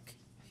work,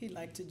 he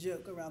liked to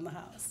joke around the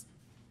house.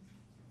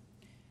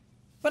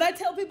 But I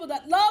tell people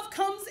that love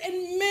comes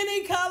in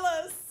many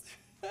colors.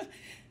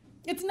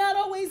 It's not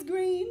always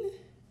green,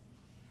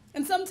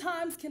 and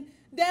sometimes can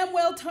damn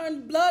well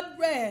turn blood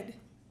red.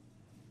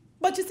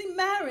 But you see,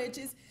 marriage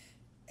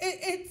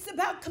it's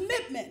about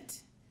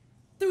commitment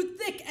through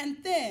thick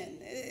and thin.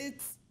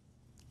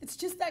 It's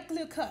just that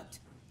clear cut,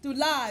 through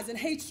lies and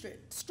hatred,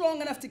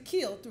 strong enough to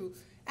kill, through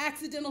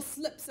accidental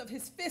slips of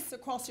his fists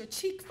across your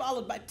cheek,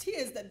 followed by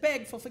tears that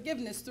beg for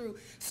forgiveness, through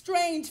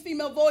strange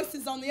female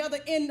voices on the other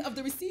end of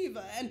the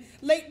receiver, and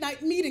late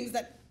night meetings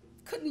that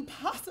couldn't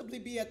possibly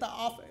be at the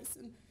office,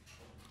 and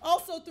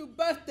also through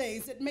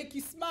birthdays that make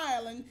you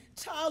smile, and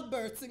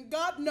childbirths, and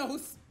God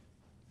knows,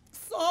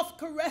 soft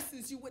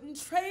caresses you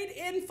wouldn't trade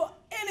in for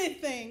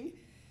anything.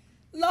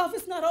 Love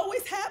is not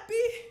always happy.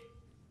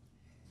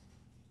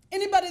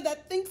 Anybody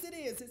that thinks it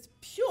is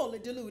purely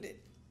deluded.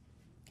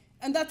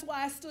 And that's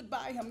why I stood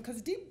by him,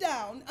 because deep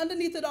down,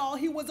 underneath it all,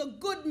 he was a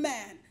good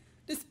man,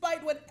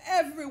 despite what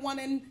everyone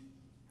in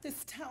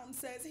this town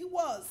says he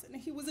was. And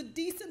he was a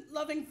decent,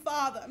 loving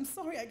father. I'm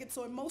sorry I get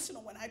so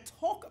emotional when I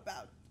talk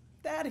about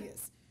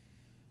Thaddeus.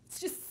 It's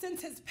just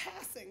since his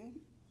passing,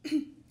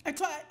 I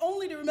try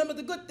only to remember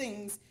the good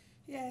things.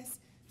 Yes,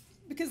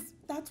 because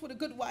that's what a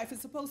good wife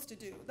is supposed to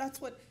do. That's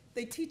what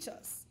they teach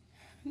us.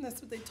 And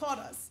that's what they taught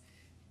us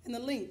in the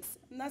links.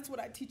 And that's what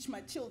I teach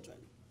my children.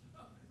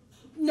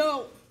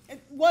 No,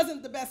 it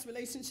wasn't the best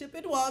relationship.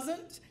 It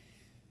wasn't.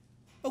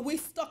 But we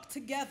stuck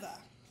together.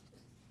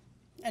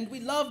 And we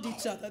loved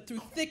each other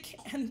through thick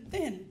and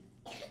thin.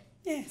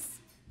 Yes,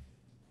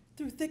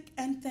 through thick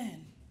and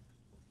thin.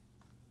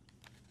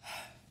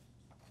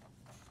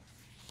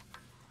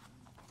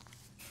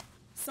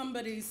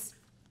 Somebody's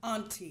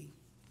auntie,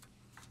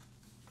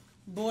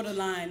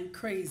 borderline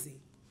crazy.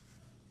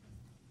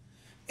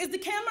 Is the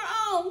camera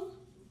on?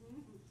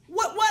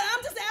 What?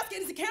 I'm just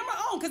asking, is the camera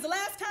on? Because the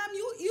last time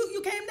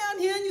you came down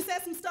here and you said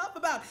some stuff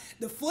about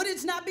the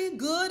footage not being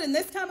good, and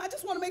this time I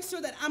just want to make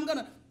sure that I'm going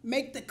to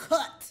make the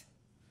cut.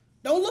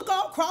 Don't look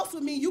all cross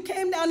with me. You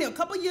came down here a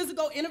couple years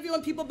ago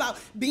interviewing people about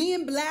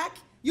being black.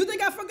 You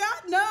think I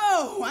forgot?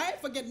 No, I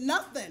ain't forget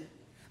nothing.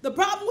 The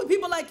problem with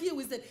people like you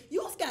is that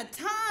you just got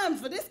time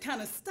for this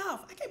kind of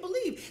stuff. I can't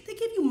believe they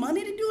give you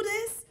money to do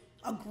this?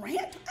 A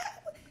grant?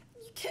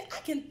 I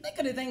can think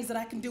of the things that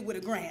I can do with a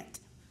grant.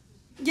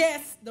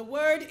 Yes, the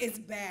word is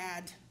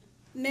bad.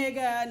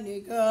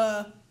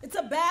 Nigger. It's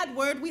a bad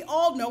word. We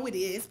all know it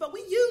is, but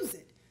we use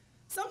it.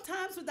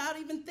 Sometimes without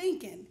even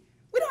thinking.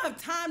 We don't have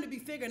time to be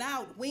figuring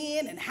out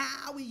when and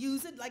how we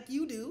use it like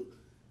you do.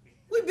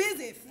 We're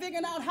busy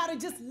figuring out how to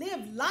just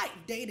live life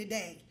day to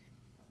day.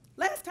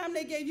 Last time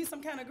they gave you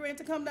some kind of grant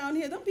to come down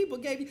here, them people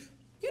gave you,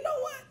 you know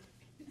what?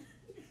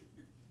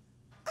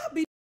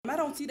 I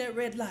don't see that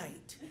red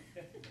light.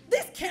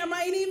 This camera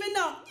ain't even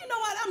on. You know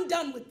what? I'm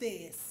done with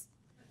this.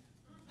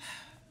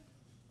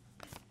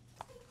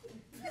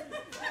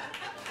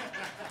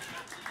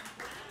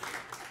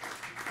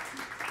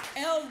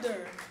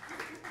 Elder.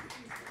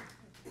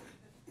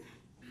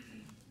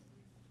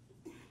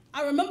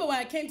 I remember when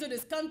I came to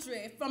this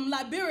country from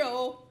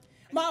Liberia,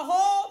 my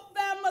whole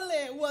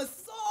family was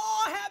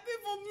so happy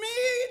for me.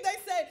 They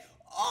said,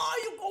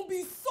 oh, you're going to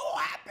be so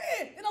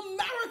happy in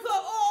America.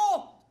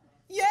 Oh,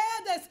 yeah,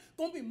 there's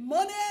going to be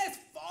money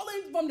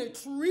falling from the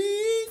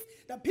trees.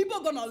 The people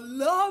are going to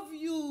love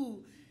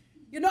you.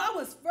 You know, I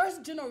was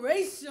first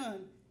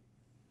generation.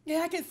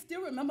 Yeah, I can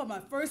still remember my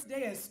first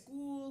day at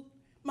school.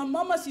 My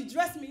mama, she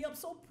dressed me up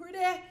so pretty.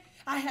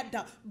 I had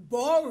the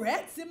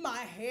barrettes in my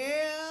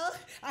hair.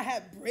 I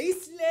had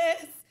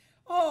bracelets.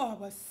 Oh, it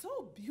was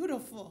so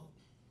beautiful.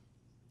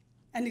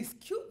 And these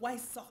cute white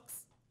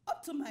socks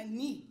up to my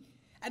knee.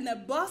 And the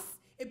bus,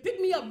 it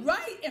picked me up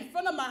right in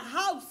front of my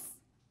house.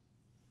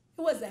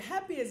 It was the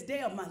happiest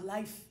day of my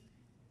life.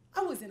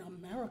 I was in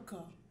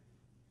America.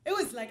 It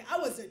was like I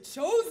was a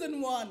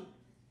chosen one.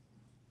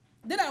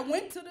 Then I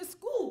went to the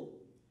school.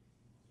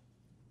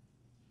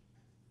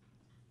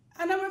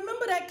 And I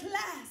remember that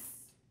class.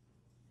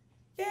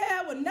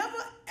 Yeah, I will never,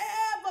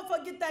 ever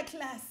forget that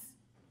class.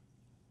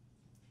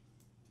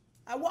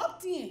 I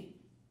walked in.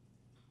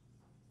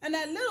 And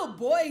that little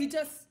boy, he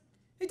just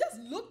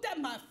looked at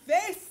my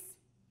face.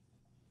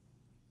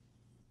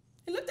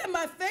 He looked at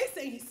my face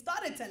and he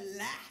started to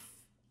laugh.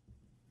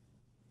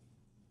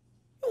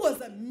 It was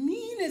the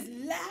meanest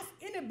laugh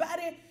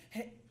anybody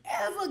had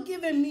ever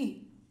given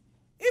me.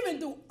 Even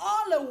through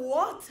all the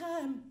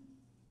wartime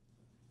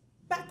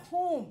back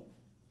home,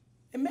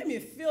 it made me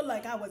feel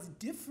like I was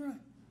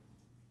different.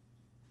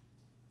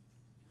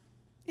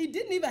 He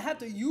didn't even have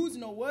to use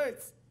no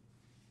words.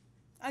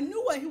 I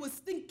knew what he was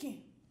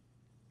thinking.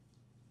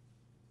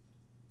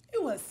 He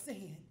was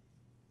saying,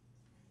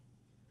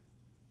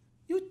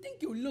 you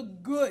think you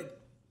look good,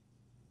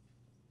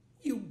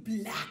 you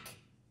black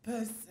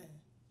person.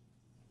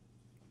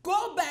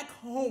 Go back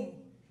home.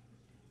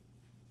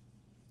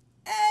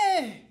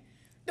 Hey,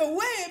 the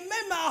way it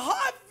made my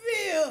heart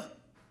feel.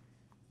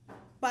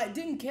 But I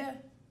didn't care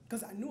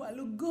because I knew I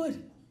looked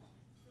good.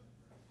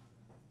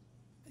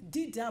 But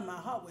deep down, my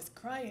heart was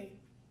crying.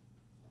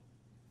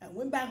 I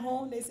went back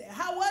home. They said,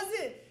 how was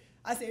it?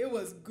 I said, it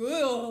was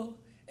good.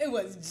 It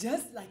was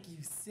just like you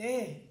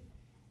said.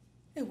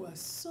 It was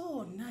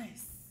so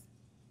nice.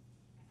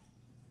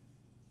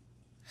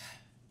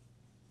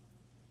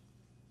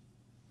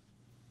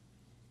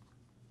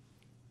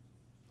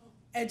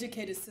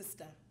 Educated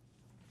sister.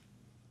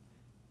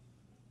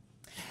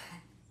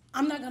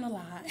 I'm not gonna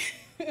lie.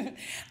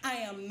 I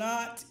am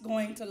not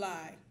going to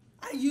lie.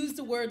 I use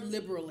the word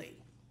liberally.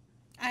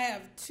 I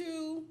have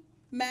 2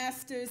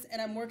 masters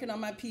and I'm working on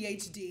my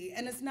PhD,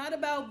 and it's not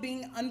about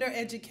being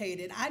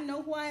undereducated. I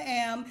know who I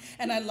am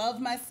and I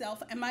love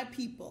myself and my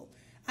people.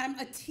 I'm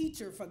a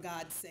teacher, for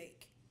God's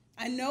sake.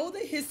 I know the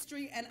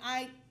history, and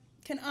I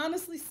can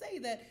honestly say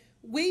that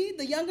we,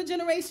 the younger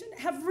generation,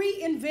 have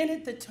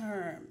reinvented the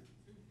term.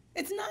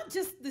 It's not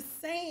just the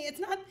same, it's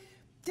not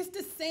just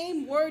the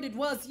same word it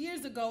was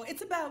years ago.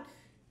 It's about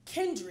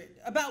kindred,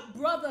 about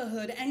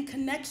brotherhood and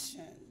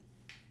connection,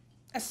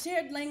 a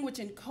shared language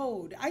and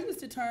code. I use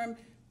the term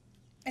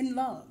and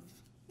love.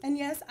 And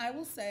yes, I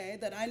will say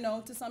that I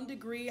know to some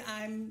degree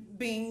I'm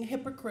being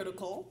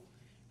hypocritical,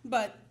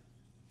 but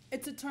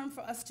it's a term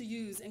for us to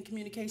use in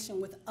communication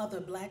with other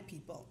Black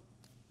people.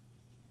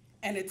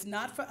 And it's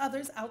not for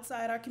others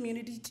outside our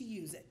community to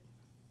use it.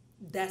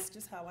 That's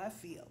just how I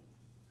feel.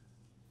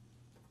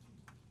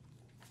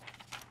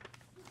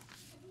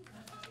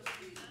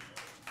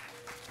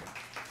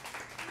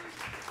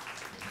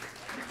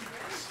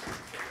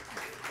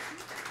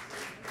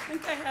 I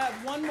think I have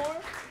one more.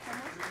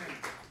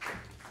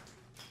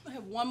 I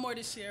have one more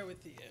to share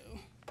with you.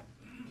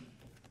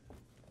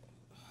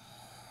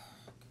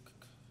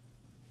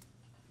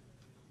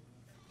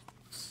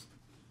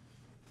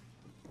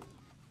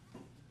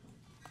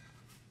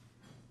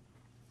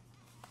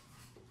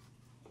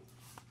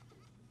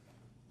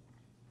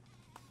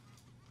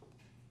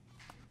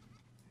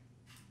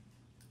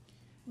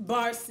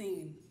 Bar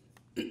scene.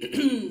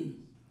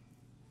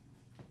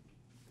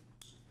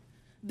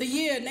 The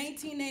year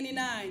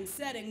 1989,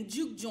 setting,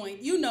 juke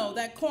joint. You know,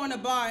 that corner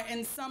bar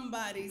in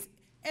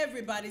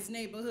everybody's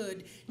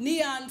neighborhood.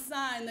 Neon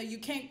sign that you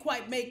can't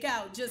quite make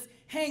out, just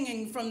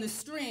hanging from the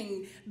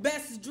string.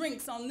 Best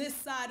drinks on this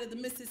side of the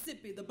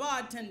Mississippi. The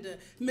bartender,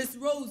 Miss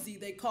Rosie,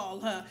 they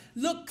call her.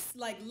 Looks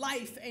like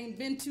life ain't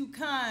been too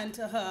kind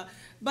to her,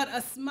 but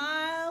a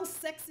smile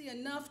sexy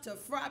enough to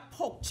fry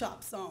pork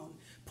chops on.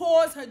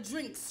 Pours her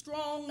drink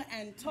strong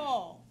and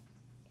tall.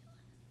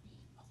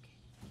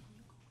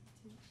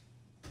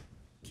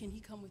 Can he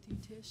come with you,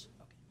 Tish?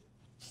 Okay.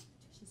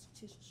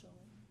 Tish is showing.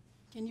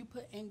 Can you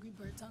put Angry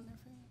Birds on there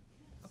for me?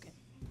 Okay.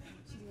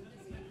 She's gonna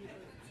do Angry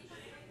Birds.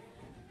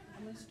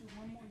 I'm gonna do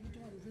one more.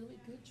 You're doing really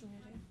good,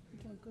 Jordan.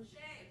 You're doing good.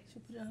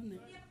 She'll put it on there.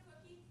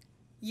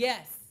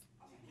 Yes.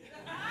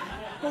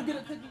 Go get a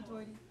cookie,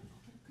 Jordan.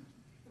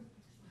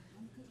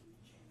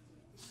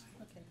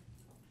 Okay.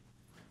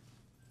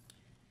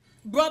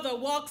 Brother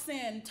walks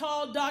in,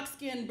 tall,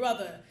 dark-skinned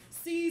brother.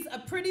 Sees a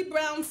pretty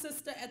brown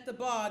sister at the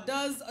bar,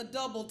 does a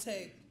double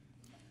take.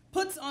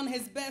 Puts on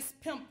his best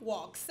pimp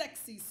walk,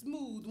 sexy,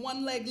 smooth,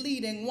 one leg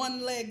leading,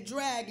 one leg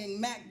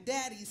dragging, Mac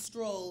Daddy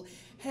stroll.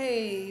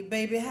 Hey,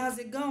 baby, how's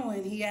it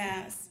going, he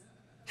asks.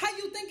 How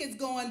you think it's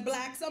going,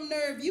 Black? Some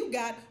nerve you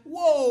got?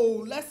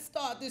 Whoa, let's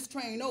start this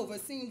train over.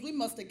 Seems we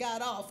must have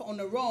got off on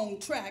the wrong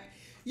track.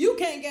 You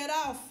can't get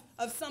off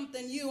of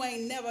something you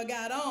ain't never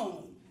got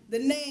on. The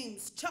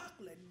name's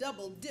Chocolate,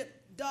 double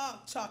dip,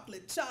 dark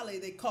chocolate, Charlie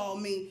they call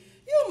me.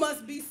 You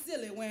must be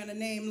silly wearing a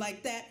name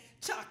like that.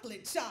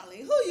 Chocolate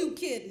Charlie, who you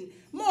kidding?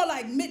 More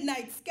like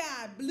Midnight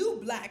Sky,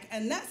 Blue Black,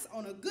 and that's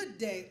on a good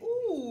day.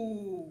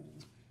 Ooh,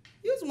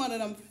 you's one of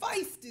them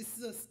feisty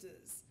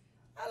sisters.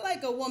 I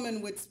like a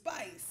woman with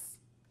spice.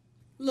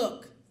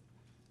 Look,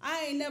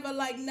 I ain't never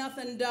liked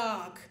nothing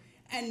dark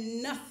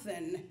and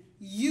nothing.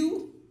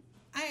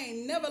 I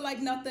ain't never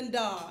liked nothing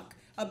dark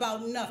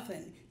about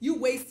nothing. You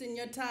wasting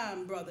your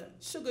time, brother.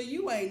 Sugar,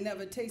 you ain't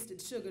never tasted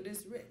sugar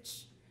this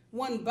rich.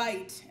 One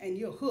bite and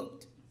you're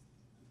hooked.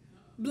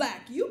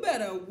 Black, you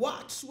better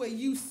watch where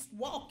you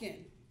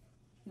walking.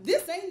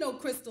 This ain't no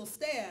crystal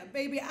stair.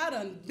 Baby, I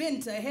done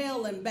been to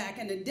hell and back,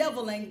 and the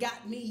devil ain't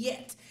got me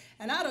yet.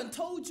 And I done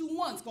told you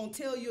once, gonna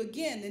tell you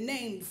again, the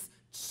name's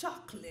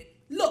Chocolate.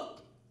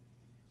 Look,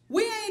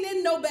 we ain't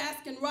in no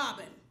Baskin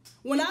Robbin.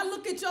 When I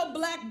look at your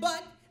black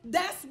butt,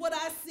 that's what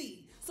I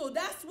see. So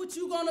that's what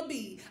you gonna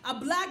be, a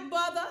black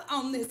brother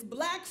on this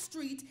black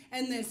street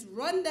in this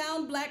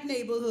rundown black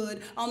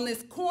neighborhood, on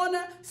this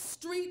corner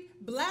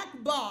street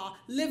black bar,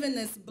 living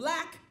this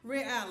black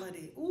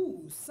reality.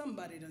 Ooh,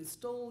 somebody done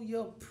stole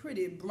your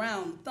pretty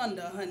brown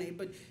thunder, honey,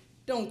 but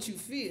don't you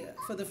fear.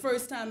 For the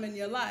first time in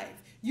your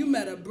life, you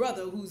met a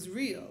brother who's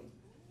real.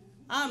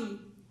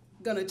 I'm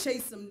gonna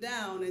chase him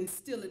down and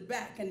steal it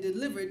back and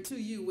deliver it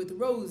to you with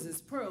roses,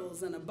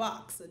 pearls, and a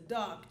box of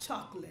dark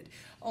chocolate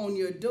on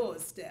your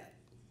doorstep.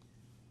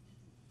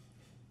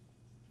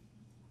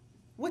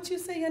 What you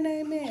say your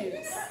name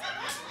is?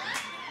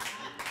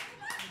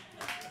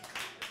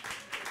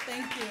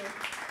 Thank you.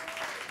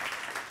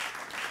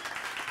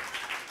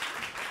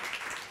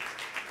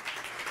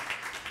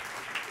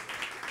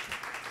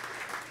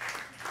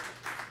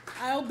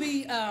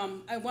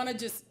 I want to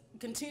just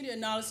continue to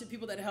acknowledge the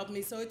people that helped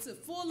me. So it's a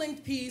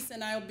full-length piece,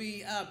 and I'll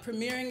be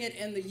premiering it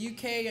in the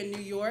UK and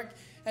New York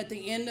at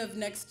the end of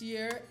next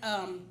year.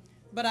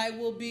 But I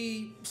will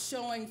be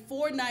showing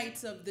 4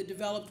 nights of the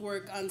developed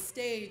work on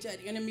stage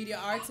at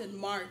Intermedia Arts in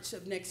March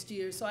of next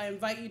year. So I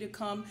invite you to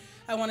come.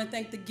 I want to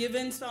thank the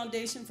Givens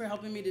Foundation for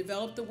helping me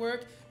develop the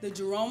work, the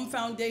Jerome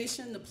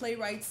Foundation, the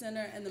Playwright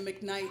Center, and the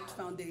McKnight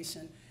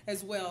Foundation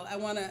as well. I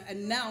want to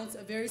announce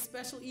a very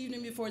special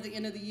evening before the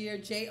end of the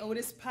year.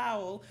 Otis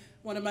Powell,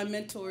 one of my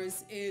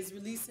mentors, is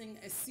releasing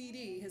a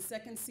CD, his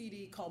second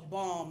CD called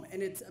Balm,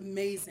 and it's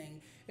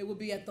amazing. It will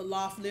be at the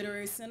Loft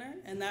Literary Center,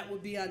 and that will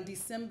be on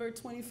December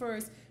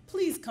 21st.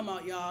 Please come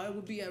out, y'all. It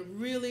will be a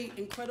really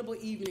incredible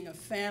evening of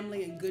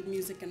family and good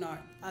music and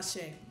art. Ashe.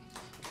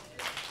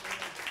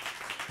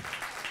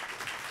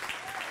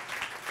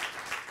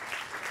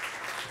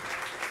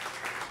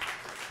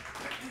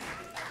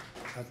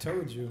 I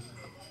told you.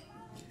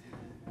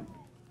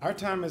 Our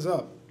time is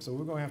up, so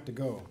we're going to have to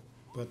go.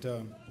 But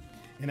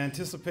in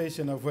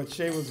anticipation of what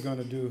Shá was going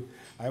to do,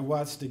 I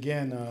watched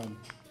again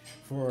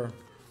for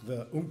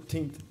the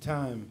umpteenth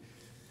time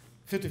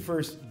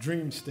 51st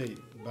Dream State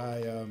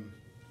by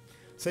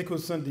Sekou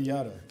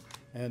Sundiata.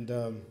 And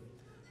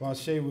while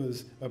Shá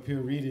was up here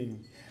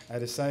reading, I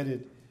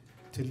decided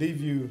to leave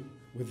you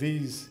with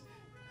these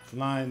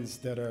lines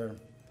that are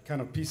kind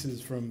of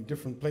pieces from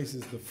different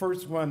places. The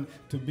first one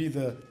to be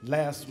the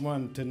last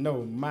one to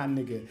know. My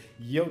nigga,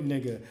 yo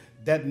nigga,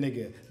 that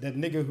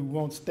nigga who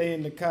won't stay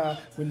in the car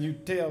when you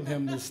tell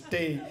him to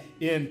stay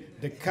in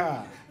the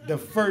car. The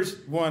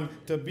first one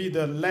to be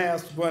the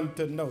last one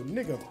to know.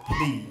 Nigga,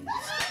 please.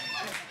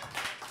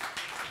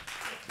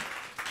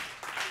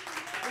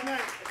 Good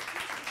night.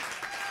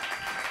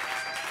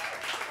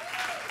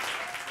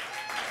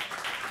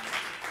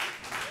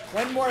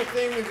 One more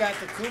thing, we've got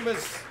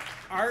Takuma's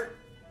art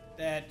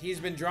that he's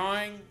been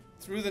drawing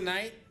through the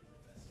night.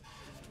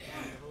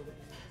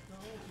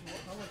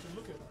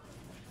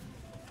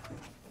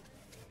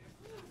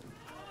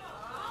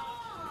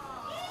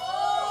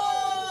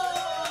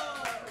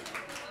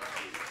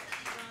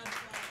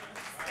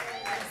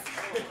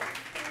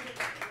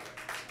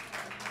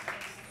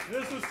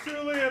 This was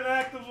truly an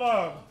act of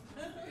love.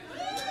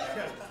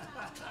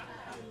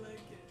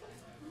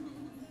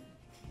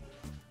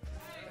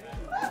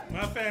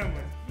 My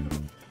family.